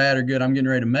 decision, bad or good, I'm getting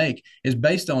ready to make is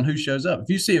based on who shows up. If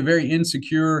you see a very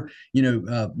insecure,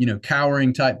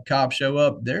 cowering type cop show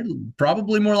up, they're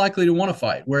probably more likely to want to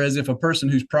fight. Whereas if a person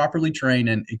who's properly trained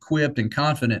and equipped and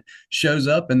confident shows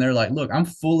up and they're like, look, I'm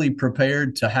fully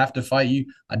prepared to have to fight you.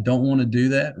 I don't want to do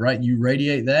that. Right. You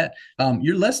radiate that.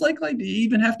 You're less likely to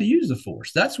even have to use the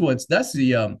force. That's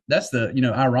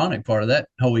the ironic part of that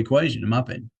whole equation, in my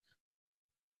opinion.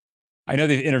 I know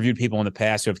they've interviewed people in the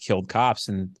past who have killed cops,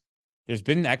 and there's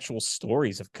been actual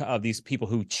stories of these people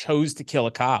who chose to kill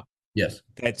a cop. Yes.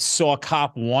 That saw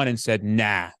cop one and said,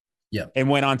 nah. Yeah. And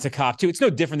went on to cop two. It's no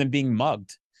different than being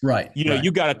mugged. Right.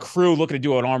 You got a crew looking to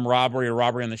do an armed robbery or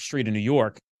robbery on the street in New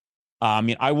York.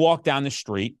 I walk down the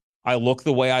street. I look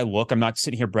the way I look. I'm not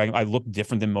sitting here bragging. I look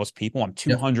different than most people. I'm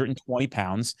 220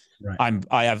 pounds. Right.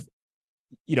 I have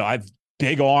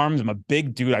big arms. I'm a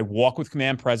big dude. I walk with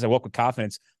command presence. I walk with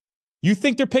confidence. You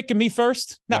think they're picking me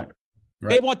first? No. Right.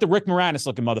 They want the Rick Moranis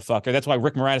looking motherfucker. That's why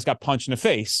Rick Moranis got punched in the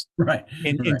face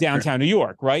in downtown New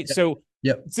York, right? Yep. So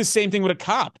it's the same thing with a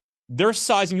cop. They're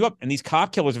sizing you up. And these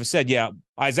cop killers have said, I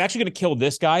was actually going to kill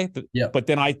this guy, but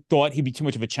then I thought he'd be too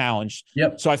much of a challenge.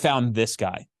 So I found this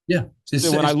guy. Yeah.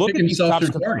 So when I look at these cops,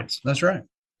 targets, that's right.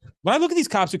 When I look at these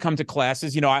cops who come to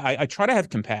classes, I try to have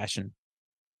compassion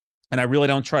and I really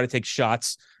don't try to take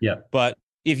shots. Yeah. But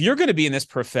if you're going to be in this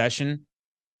profession,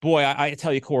 boy, I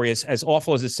tell you, Kory, as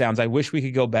awful as it sounds, I wish we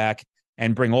could go back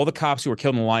and bring all the cops who were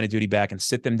killed in the line of duty back and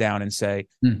sit them down and say,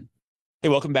 hey,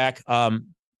 welcome back.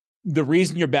 The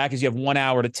reason you're back is you have 1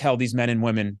 hour to tell these men and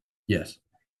women Yes.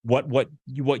 what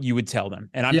you would tell them.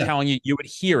 And I'm Yeah. telling you, you would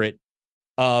hear it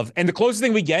and the closest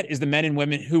thing we get is the men and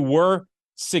women who were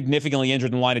significantly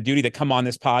injured in the line of duty that come on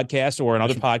this podcast or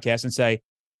another podcast and say,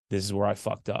 this is where I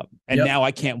fucked up. And now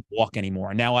I can't walk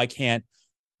anymore. Now I can't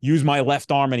use my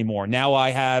left arm anymore. Now I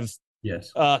have,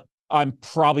 I'm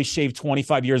probably shaved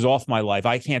 25 years off my life.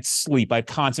 I can't sleep. I have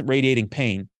constant radiating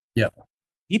pain. Yeah.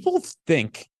 People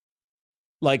think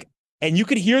like, and you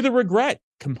could hear the regret,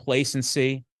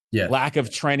 complacency, lack of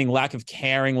training, lack of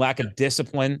caring, lack of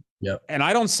discipline. And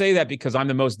I don't say that because I'm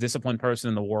the most disciplined person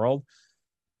in the world.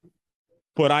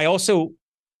 But I also,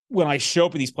 when I show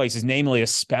up at these places, namely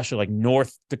especially like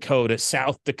North Dakota,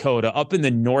 South Dakota, up in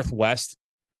the Northwest,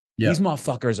 these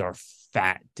motherfuckers are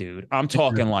fat, dude. I'm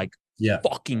talking like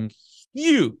fucking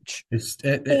huge.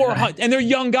 And they're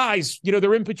young guys. You know,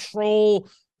 they're in patrol.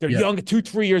 They're young,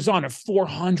 2-3 years on. They're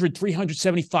 400,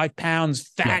 375 pounds,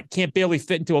 fat, can't barely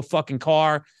fit into a fucking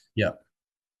car.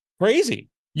 Crazy.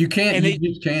 You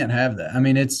just can't have that. I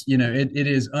mean, it's, you know, it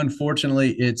is,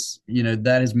 unfortunately, it's, you know,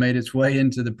 that has made its way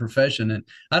into the profession. And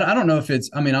I don't know if it's,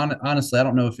 I mean, honestly, I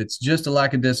don't know if it's just a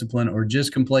lack of discipline or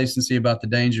just complacency about the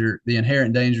danger, the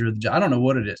inherent danger of the job. I don't know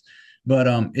what it is, but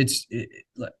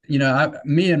you know,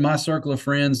 me and my circle of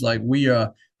friends, like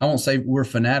I won't say we're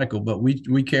fanatical, but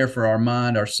we care for our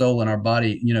mind, our soul, and our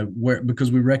body, you know,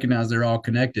 because we recognize they're all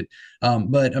connected.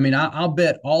 But I mean, I'll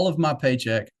bet all of my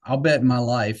paycheck, I'll bet my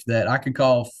life that I could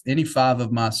call any 5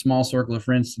 of my small circle of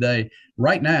friends today,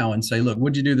 right now, and say, look,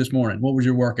 what'd you do this morning? What was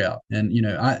your workout? And, you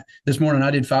know, this morning I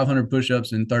did 500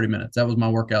 push-ups in 30 minutes. That was my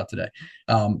workout today.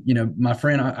 You know, my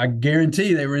friend, I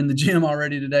guarantee they were in the gym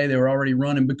already today. They were already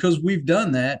running because we've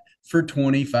done that for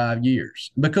 25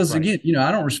 years. Because again, you know,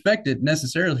 I don't respect it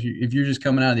necessarily if you're just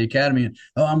coming out of the academy and,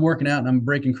 oh, I'm working out and I'm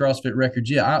breaking CrossFit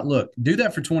records. Look, do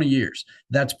that for 20 years.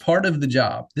 That's part of the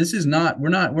job. This is not, we're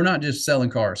not just selling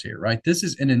cars here, right? This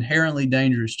is an inherently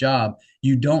dangerous job.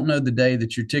 You don't know the day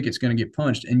that your ticket's going to get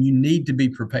punched, and you need to be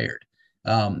prepared.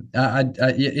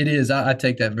 I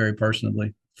take that very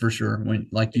personally, for sure. When,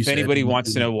 like you said, if anybody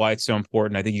wants to know why it's so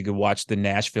important, I think you could watch the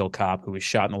Nashville cop who was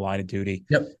shot in the line of duty.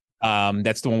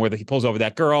 That's the one where he pulls over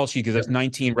that girl. She gives us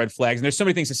 19 red flags. And there's so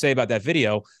many things to say about that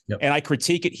video. And I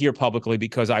critique it here publicly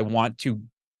because I want to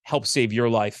help save your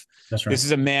life. That's right. This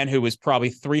is a man who was probably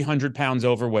 300 pounds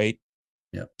overweight,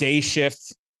 day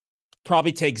shift,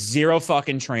 probably takes 0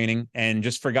 fucking training and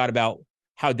just forgot about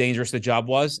how dangerous the job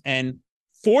was. And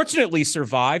fortunately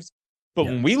survived. But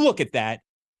when we look at that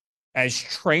as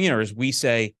trainers, we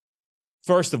say,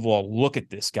 first of all, look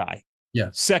at this guy.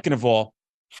 Second of all,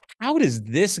 how does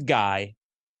this guy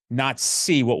not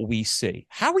see what we see?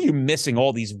 How are you missing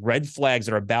all these red flags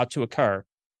that are about to occur?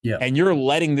 And you're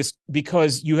letting this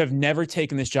because you have never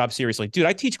taken this job seriously. Dude,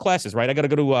 I teach classes, right? I got to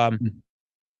go to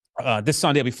this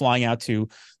Sunday. I'll be flying out to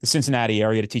the Cincinnati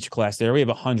area to teach a class there. We have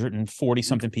 140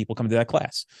 something people coming to that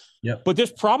class. But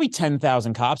there's probably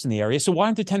 10,000 cops in the area. So why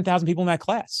aren't there 10,000 people in that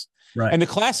class? Right. And the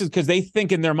class is because they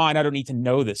think in their mind, I don't need to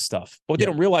know this stuff. But what they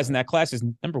don't realize in that class is,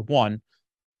 number one,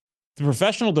 the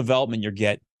professional development you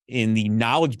get in the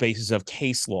knowledge basis of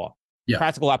case law,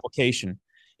 practical application.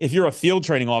 If you're a field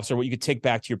training officer, what you could take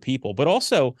back to your people. But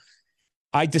also,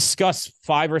 I discuss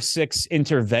 5 or 6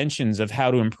 interventions of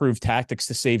how to improve tactics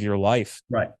to save your life.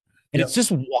 Right. And it's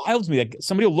just wild to me. Like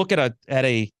somebody will look at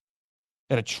a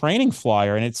training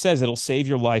flyer and it says it'll save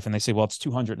your life. And they say, well, it's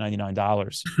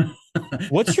 $299.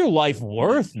 What's your life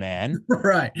worth, man?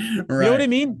 Right. You know what I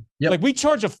mean? Like we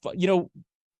charge a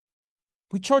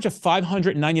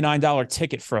 $599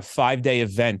 ticket for a 5-day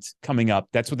event coming up.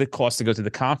 That's what it costs to go to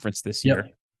the conference this year.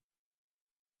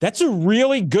 That's a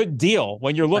really good deal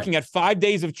when you're looking at 5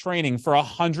 days of training for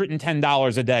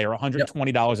 $110 a day or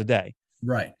 $120 a day.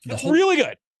 Right. That's really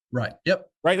good. Right.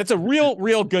 Right. That's a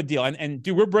real good deal. And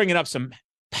dude, we're bringing up some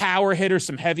power hitters,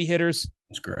 some heavy hitters.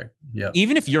 That's great.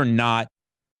 Even if you're not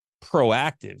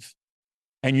proactive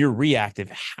and you're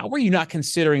reactive, how are you not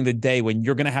considering the day when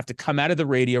you're going to have to come out of the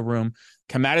radio room,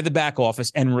 come out of the back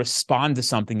office and respond to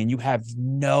something and you have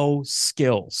no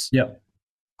skills?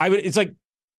 It's like,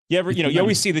 you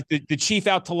always see the chief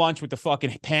out to lunch with the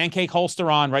fucking pancake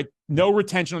holster on, right? No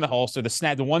retention on the holster,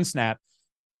 the one snap,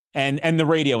 and the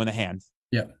radio in the hand.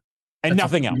 And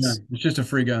nothing else. It's just a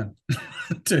free gun.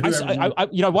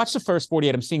 I watched the first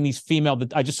 48. I'm seeing these female.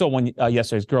 I just saw one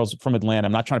yesterday. Girls from Atlanta.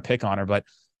 I'm not trying to pick on her, but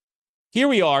here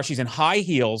we are. She's in high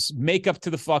heels, makeup to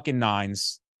the fucking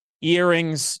nines,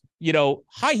 earrings,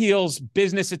 high heels,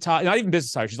 business attire. Not even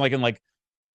business attire. She's like in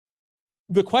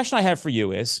The question I have for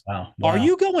you is, Wow. are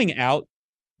you going out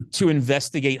to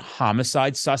investigate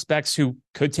homicide suspects who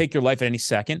could take your life at any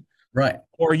second? Right.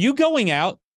 Or are you going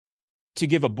out to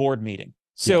give a board meeting?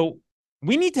 So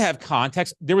we need to have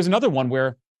context. There was another one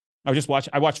where I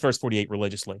watched First 48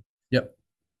 religiously. Yep.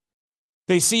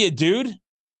 They see a dude.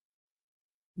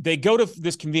 They go to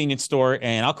this convenience store,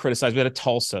 and I'll criticize, we had a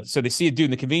Tulsa. So they see a dude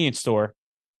in the convenience store,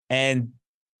 and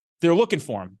they're looking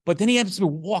for him. But then he happens to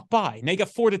walk by, and they got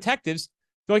 4 detectives.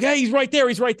 They're like, hey, he's right there.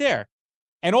 He's right there.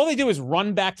 And all they do is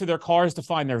run back to their cars to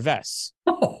find their vests.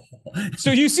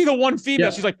 So you see the one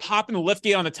female, she's like popping the lift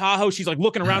gate on the Tahoe. She's like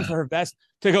looking around for her vest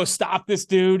to go stop this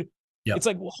dude. Yep. It's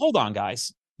like, well, hold on,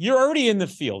 guys. You're already in the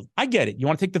field. I get it. You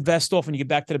want to take the vest off when you get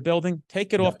back to the building?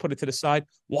 Take it off, put it to the side.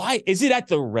 Why? Is it at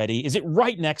the ready? Is it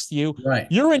right next to you? Right.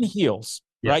 You're in heels,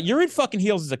 right? You're in fucking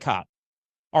heels as a cop.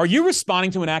 Are you responding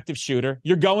to an active shooter?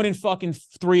 You're going in fucking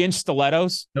 3-inch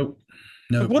stilettos? Nope.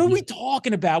 No. What are we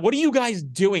talking about? What are you guys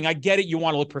doing? I get it. You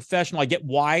want to look professional. I get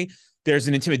why there's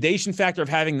an intimidation factor of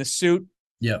having the suit.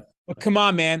 Yeah. But come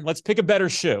on, man. Let's pick a better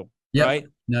shoe. Yep. Right.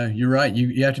 No, you're right.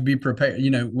 You have to be prepared. You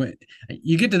know, when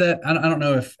you get to that, I don't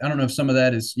know if some of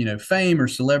that is, you know, fame or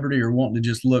celebrity or wanting to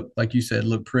just look, like you said,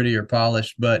 look pretty or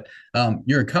polished, but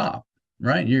you're a cop,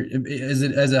 right? You're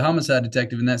as a homicide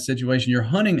detective in that situation, you're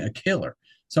hunting a killer,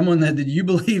 someone that you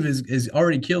believe is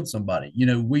already killed somebody. You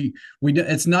know, we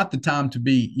it's not the time to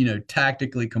be, you know,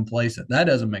 tactically complacent. That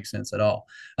doesn't make sense at all.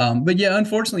 But yeah,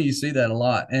 unfortunately, you see that a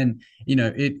lot, and you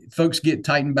know, folks get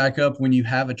tightened back up when you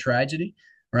have a tragedy.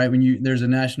 Right. When there's a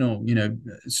national, you know,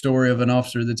 story of an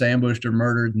officer that's ambushed or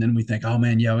murdered. And then we think, oh,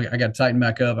 man, yeah, I got to tighten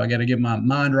back up. I got to get my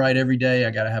mind right every day.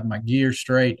 I got to have my gear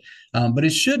straight. But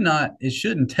it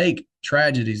shouldn't take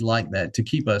tragedies like that to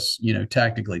keep us, you know,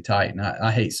 tactically tight. And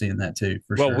I hate seeing that, too,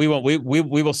 for sure. Well, we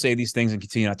will say these things and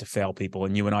continue not to fail people.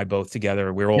 And you and I both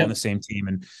together, we're all on the same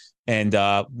team. And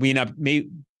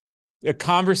a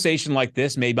conversation like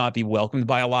this may not be welcomed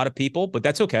by a lot of people, but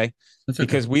that's okay.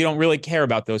 Because we don't really care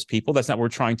about those people. That's not what we're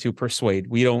trying to persuade.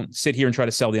 We don't sit here and try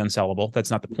to sell the unsellable. That's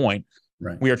not the point.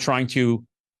 Right. We are trying to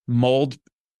mold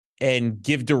and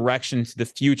give direction to the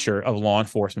future of law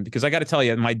enforcement. Because I got to tell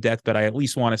you, at my deathbed, I at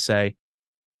least want to say,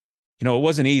 you know, it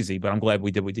wasn't easy, but I'm glad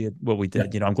we did what we did.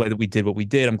 Yeah. You know, I'm glad that we did what we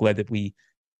did. I'm glad that we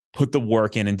put the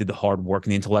work in and did the hard work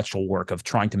and the intellectual work of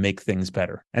trying to make things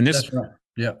better. And this, that's right.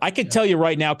 Yeah, I can tell you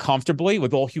right now, comfortably,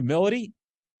 with all humility,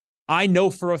 I know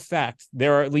for a fact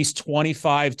there are at least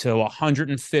 25 to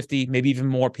 150, maybe even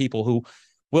more people who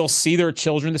will see their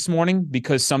children this morning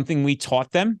because something we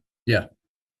taught them. Yeah.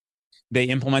 They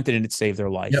implemented and it saved their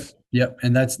life. Yep.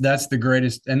 And that's the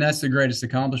greatest,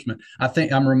 accomplishment. I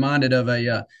think I'm reminded of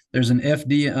there's an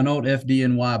old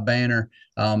FDNY banner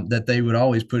that they would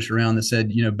always push around that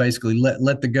said, you know, basically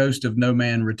let the ghost of no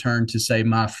man return to say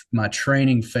my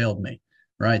training failed me.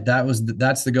 Right.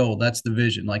 That's the goal. That's the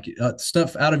vision. Like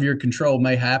stuff out of your control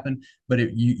may happen, but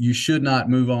you should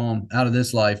not move on out of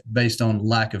this life based on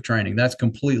lack of training. That's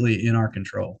completely in our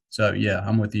control. So, yeah,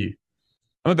 I'm with you.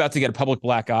 I'm about to get a public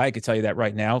black eye. I could tell you that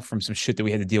right now from some shit that we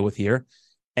had to deal with here.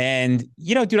 And,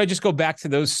 you know, dude, I just go back to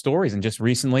those stories and just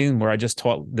recently and where I just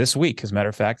taught this week, as a matter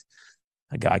of fact,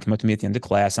 a guy came up to me at the end of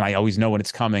class, and I always know when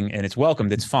it's coming and it's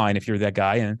welcomed. It's fine if you're that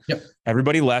guy. And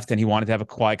everybody left, and he wanted to have a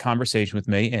quiet conversation with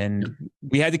me. And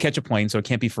we had to catch a plane, so it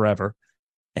can't be forever.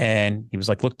 And he was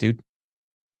like, look, dude,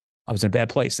 I was in a bad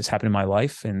place. This happened in my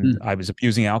life, and I was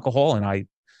abusing alcohol, and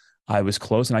I was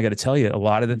close. And I got to tell you, a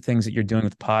lot of the things that you're doing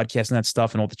with the podcast and that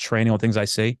stuff and all the training, all the things I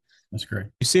see, that's great.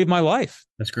 You saved my life.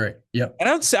 That's great. Yep. And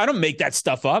I don't make that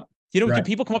stuff up. You know,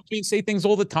 people come up to me and say things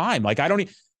all the time. Like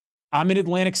I'm in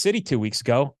Atlantic City 2 weeks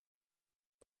ago.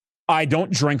 I don't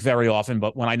drink very often,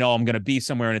 but when I know I'm going to be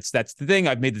somewhere and that's the thing,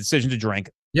 I've made the decision to drink.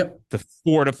 Yep. The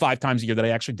 4 to 5 times a year that I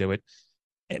actually do it.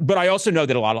 But I also know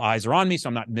that a lot of eyes are on me, so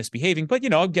I'm not misbehaving. But, you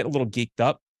know, I get a little geeked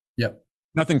up. Yep.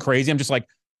 Nothing crazy. I'm just like,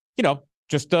 you know,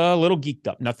 just a little geeked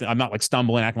up. Nothing. I'm not like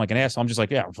stumbling, acting like an asshole. I'm just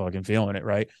like, yeah, I'm fucking feeling it,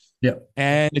 right? Yep.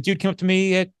 And the dude came up to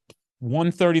me at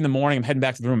 1:30 in the morning. I'm heading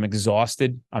back to the room. I'm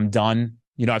exhausted. I'm done.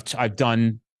 You know, I've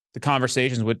done the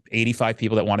conversations with 85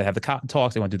 people that want to have the cotton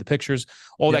talks. They want to do the pictures,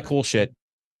 all that cool shit.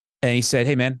 And he said,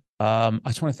 hey, man, I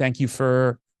just want to thank you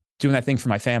for doing that thing for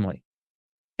my family.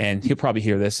 And he'll probably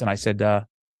hear this. And I said,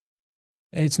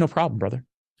 it's no problem, brother.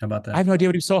 How about that? I have no idea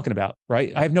what he was talking about,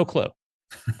 right? I have no clue.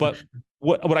 But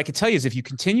what I can tell you is if you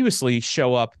continuously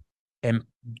show up and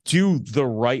do the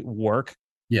right work,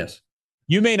 yes,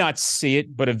 you may not see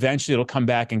it, but eventually it'll come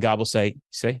back and God will say,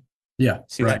 see? Yeah.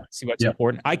 See that? See what's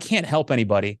important? I can't help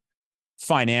anybody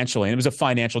financially. And it was a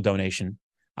financial donation.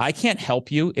 I can't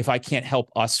help you if I can't help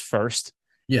us first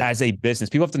as a business.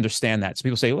 People have to understand that. So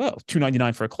people say, well,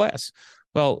 $299 for a class.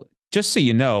 Well, just so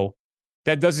you know,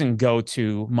 that doesn't go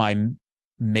to my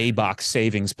Maybach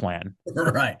savings plan.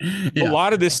 Right. A Yeah.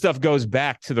 lot of this stuff goes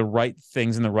back to the right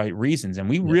things and the right reasons. And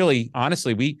we really,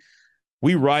 honestly,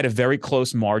 we ride a very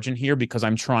close margin here because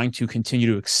I'm trying to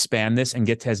continue to expand this and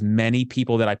get to as many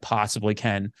people that I possibly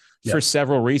can for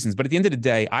several reasons. But at the end of the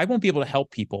day, I won't be able to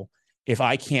help people if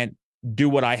I can't do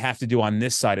what I have to do on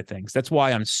this side of things. That's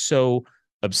why I'm so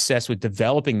obsessed with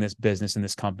developing this business and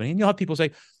this company. And you'll have people say,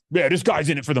 yeah, this guy's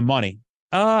in it for the money.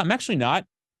 I'm actually not.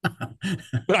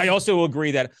 But I also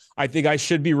agree that I think I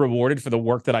should be rewarded for the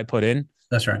work that I put in.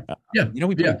 That's right. Yeah. We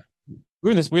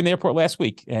were in the airport last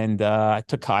week, and I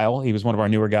took Kyle. He was one of our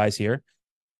newer guys here.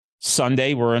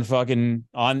 Sunday, we're in fucking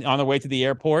on the way to the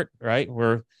airport, right?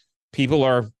 Where people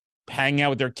are hanging out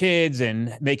with their kids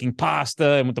and making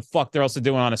pasta and what the fuck they're also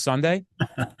doing on a Sunday.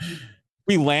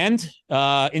 We land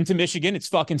into Michigan. It's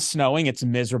fucking snowing. It's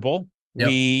miserable.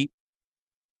 Yep.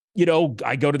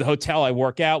 I go to the hotel, I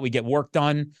work out, we get work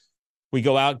done. We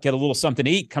go out, get a little something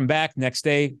to eat, come back next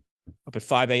day up at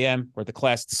 5 a.m. We're at the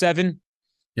class at 7.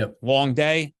 Yep. Long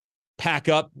day, pack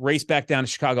up, race back down to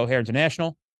Chicago O'Hare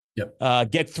International.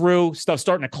 Yep. Get through, stuff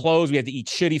starting to close. We had to eat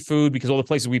shitty food because all the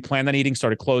places we planned on eating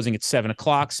started closing at 7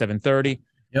 o'clock, 7:30.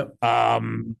 Yep.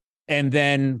 And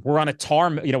then we're on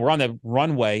we're on the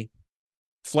runway.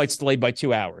 Flight's delayed by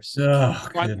 2 hours. Oh,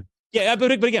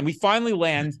 but again, we finally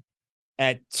land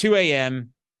at 2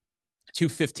 a.m.,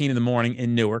 2:15 in the morning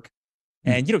in Newark.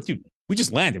 And, dude, we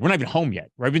just landed. We're not even home yet.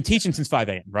 Right? I've been teaching since 5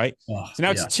 a.m., right? So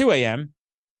now it's 2 a.m.,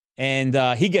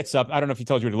 and he gets up. I don't know if he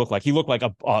told you what he looked like. He looked like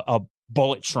a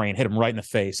bullet train hit him right in the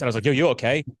face. And I was like, yo, you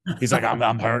okay? He's like,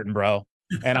 I'm hurting, bro.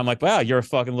 And I'm like, wow, you're a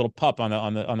fucking little pup on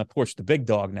the porch, the big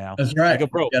dog now. That's right. I go,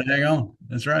 bro, you gotta hang on.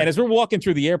 That's right. And as we're walking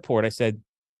through the airport, I said,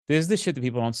 this is the shit that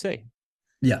people don't see.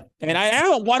 Yeah. And I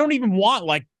don't even want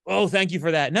like, oh, thank you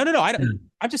for that. No. I don't.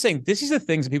 I'm just saying this is the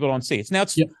things that people don't see.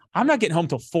 I'm not getting home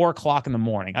till 4 o'clock in the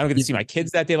morning. I don't get to see my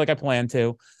kids that day like I planned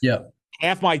to. Yeah.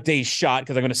 Half my day's shot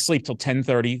because I'm going to sleep till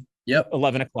 10:30. Yep.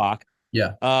 11 o'clock.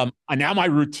 Yeah. And now my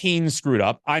routine's screwed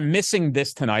up. I'm missing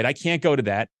this tonight. I can't go to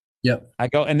that. Yep. I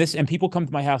go and people come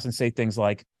to my house and say things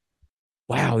like,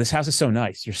 wow, this house is so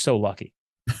nice. You're so lucky.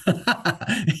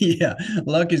 Yeah,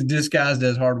 luck is disguised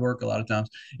as hard work a lot of times.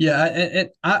 Yeah,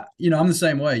 I'm the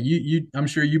same way. I'm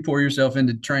sure you pour yourself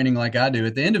into training like I do.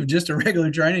 At the end of just a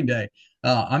regular training day,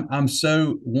 I'm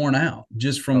so worn out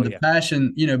just from the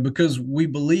passion, because we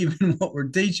believe in what we're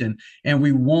teaching and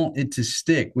we want it to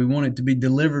stick. We want it to be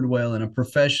delivered well in a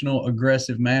professional,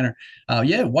 aggressive manner.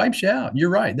 It wipes you out. You're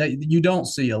right. You don't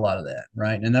see a lot of that,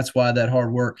 right? And that's why that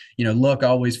hard work, luck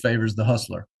always favors the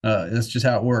hustler. That's just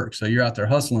how it works. So you're out there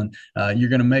hustling. You're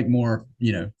going to make more,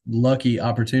 lucky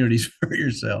opportunities for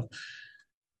yourself.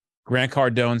 Grant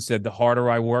Cardone said, the harder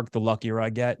I work, the luckier I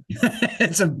get.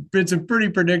 It's a pretty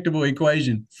predictable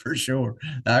equation for sure.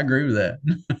 I agree with that.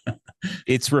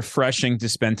 It's refreshing to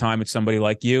spend time with somebody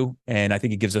like you. And I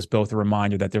think it gives us both a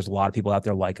reminder that there's a lot of people out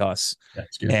there like us.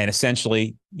 That's good. And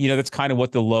essentially, that's kind of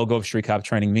what the logo of Street Cop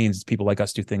Training means. People like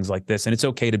us do things like this. And it's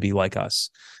okay to be like us.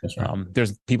 That's right.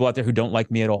 There's people out there who don't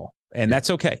like me at all. And that's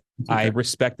okay. I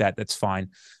respect that. That's fine.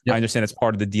 Yep. I understand it's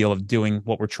part of the deal of doing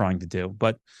what we're trying to do.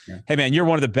 But hey, man, you're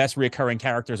one of the best reoccurring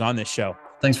characters on this show.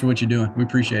 Thanks for what you're doing. We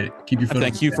appreciate it. Keep your foot.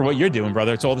 Thank you for what you're doing,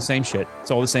 brother. It's all the same shit.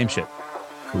 It's all the same shit.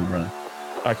 Cool, brother.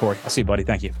 All right, Kory. I'll see you, buddy.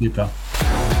 Thank you. See you, pal.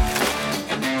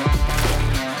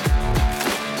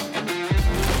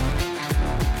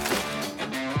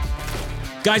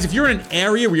 Guys, if you're in an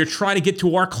area where you're trying to get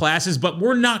to our classes, but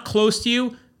we're not close to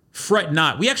you, fret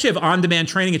not. We actually have on-demand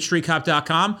training at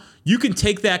streetcop.com. You can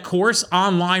take that course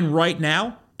online right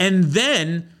now, and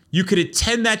then you could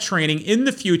attend that training in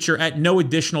the future at no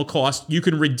additional cost. You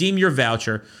can redeem your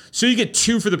voucher, so you get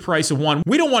 2 for the price of 1.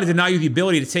 We don't want to deny you the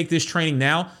ability to take this training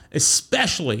now,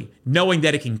 especially knowing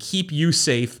that it can keep you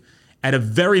safe, at a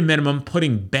very minimum,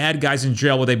 putting bad guys in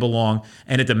jail where they belong,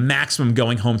 and at the maximum,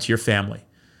 going home to your family.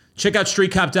 Check out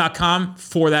streetcop.com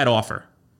for that offer.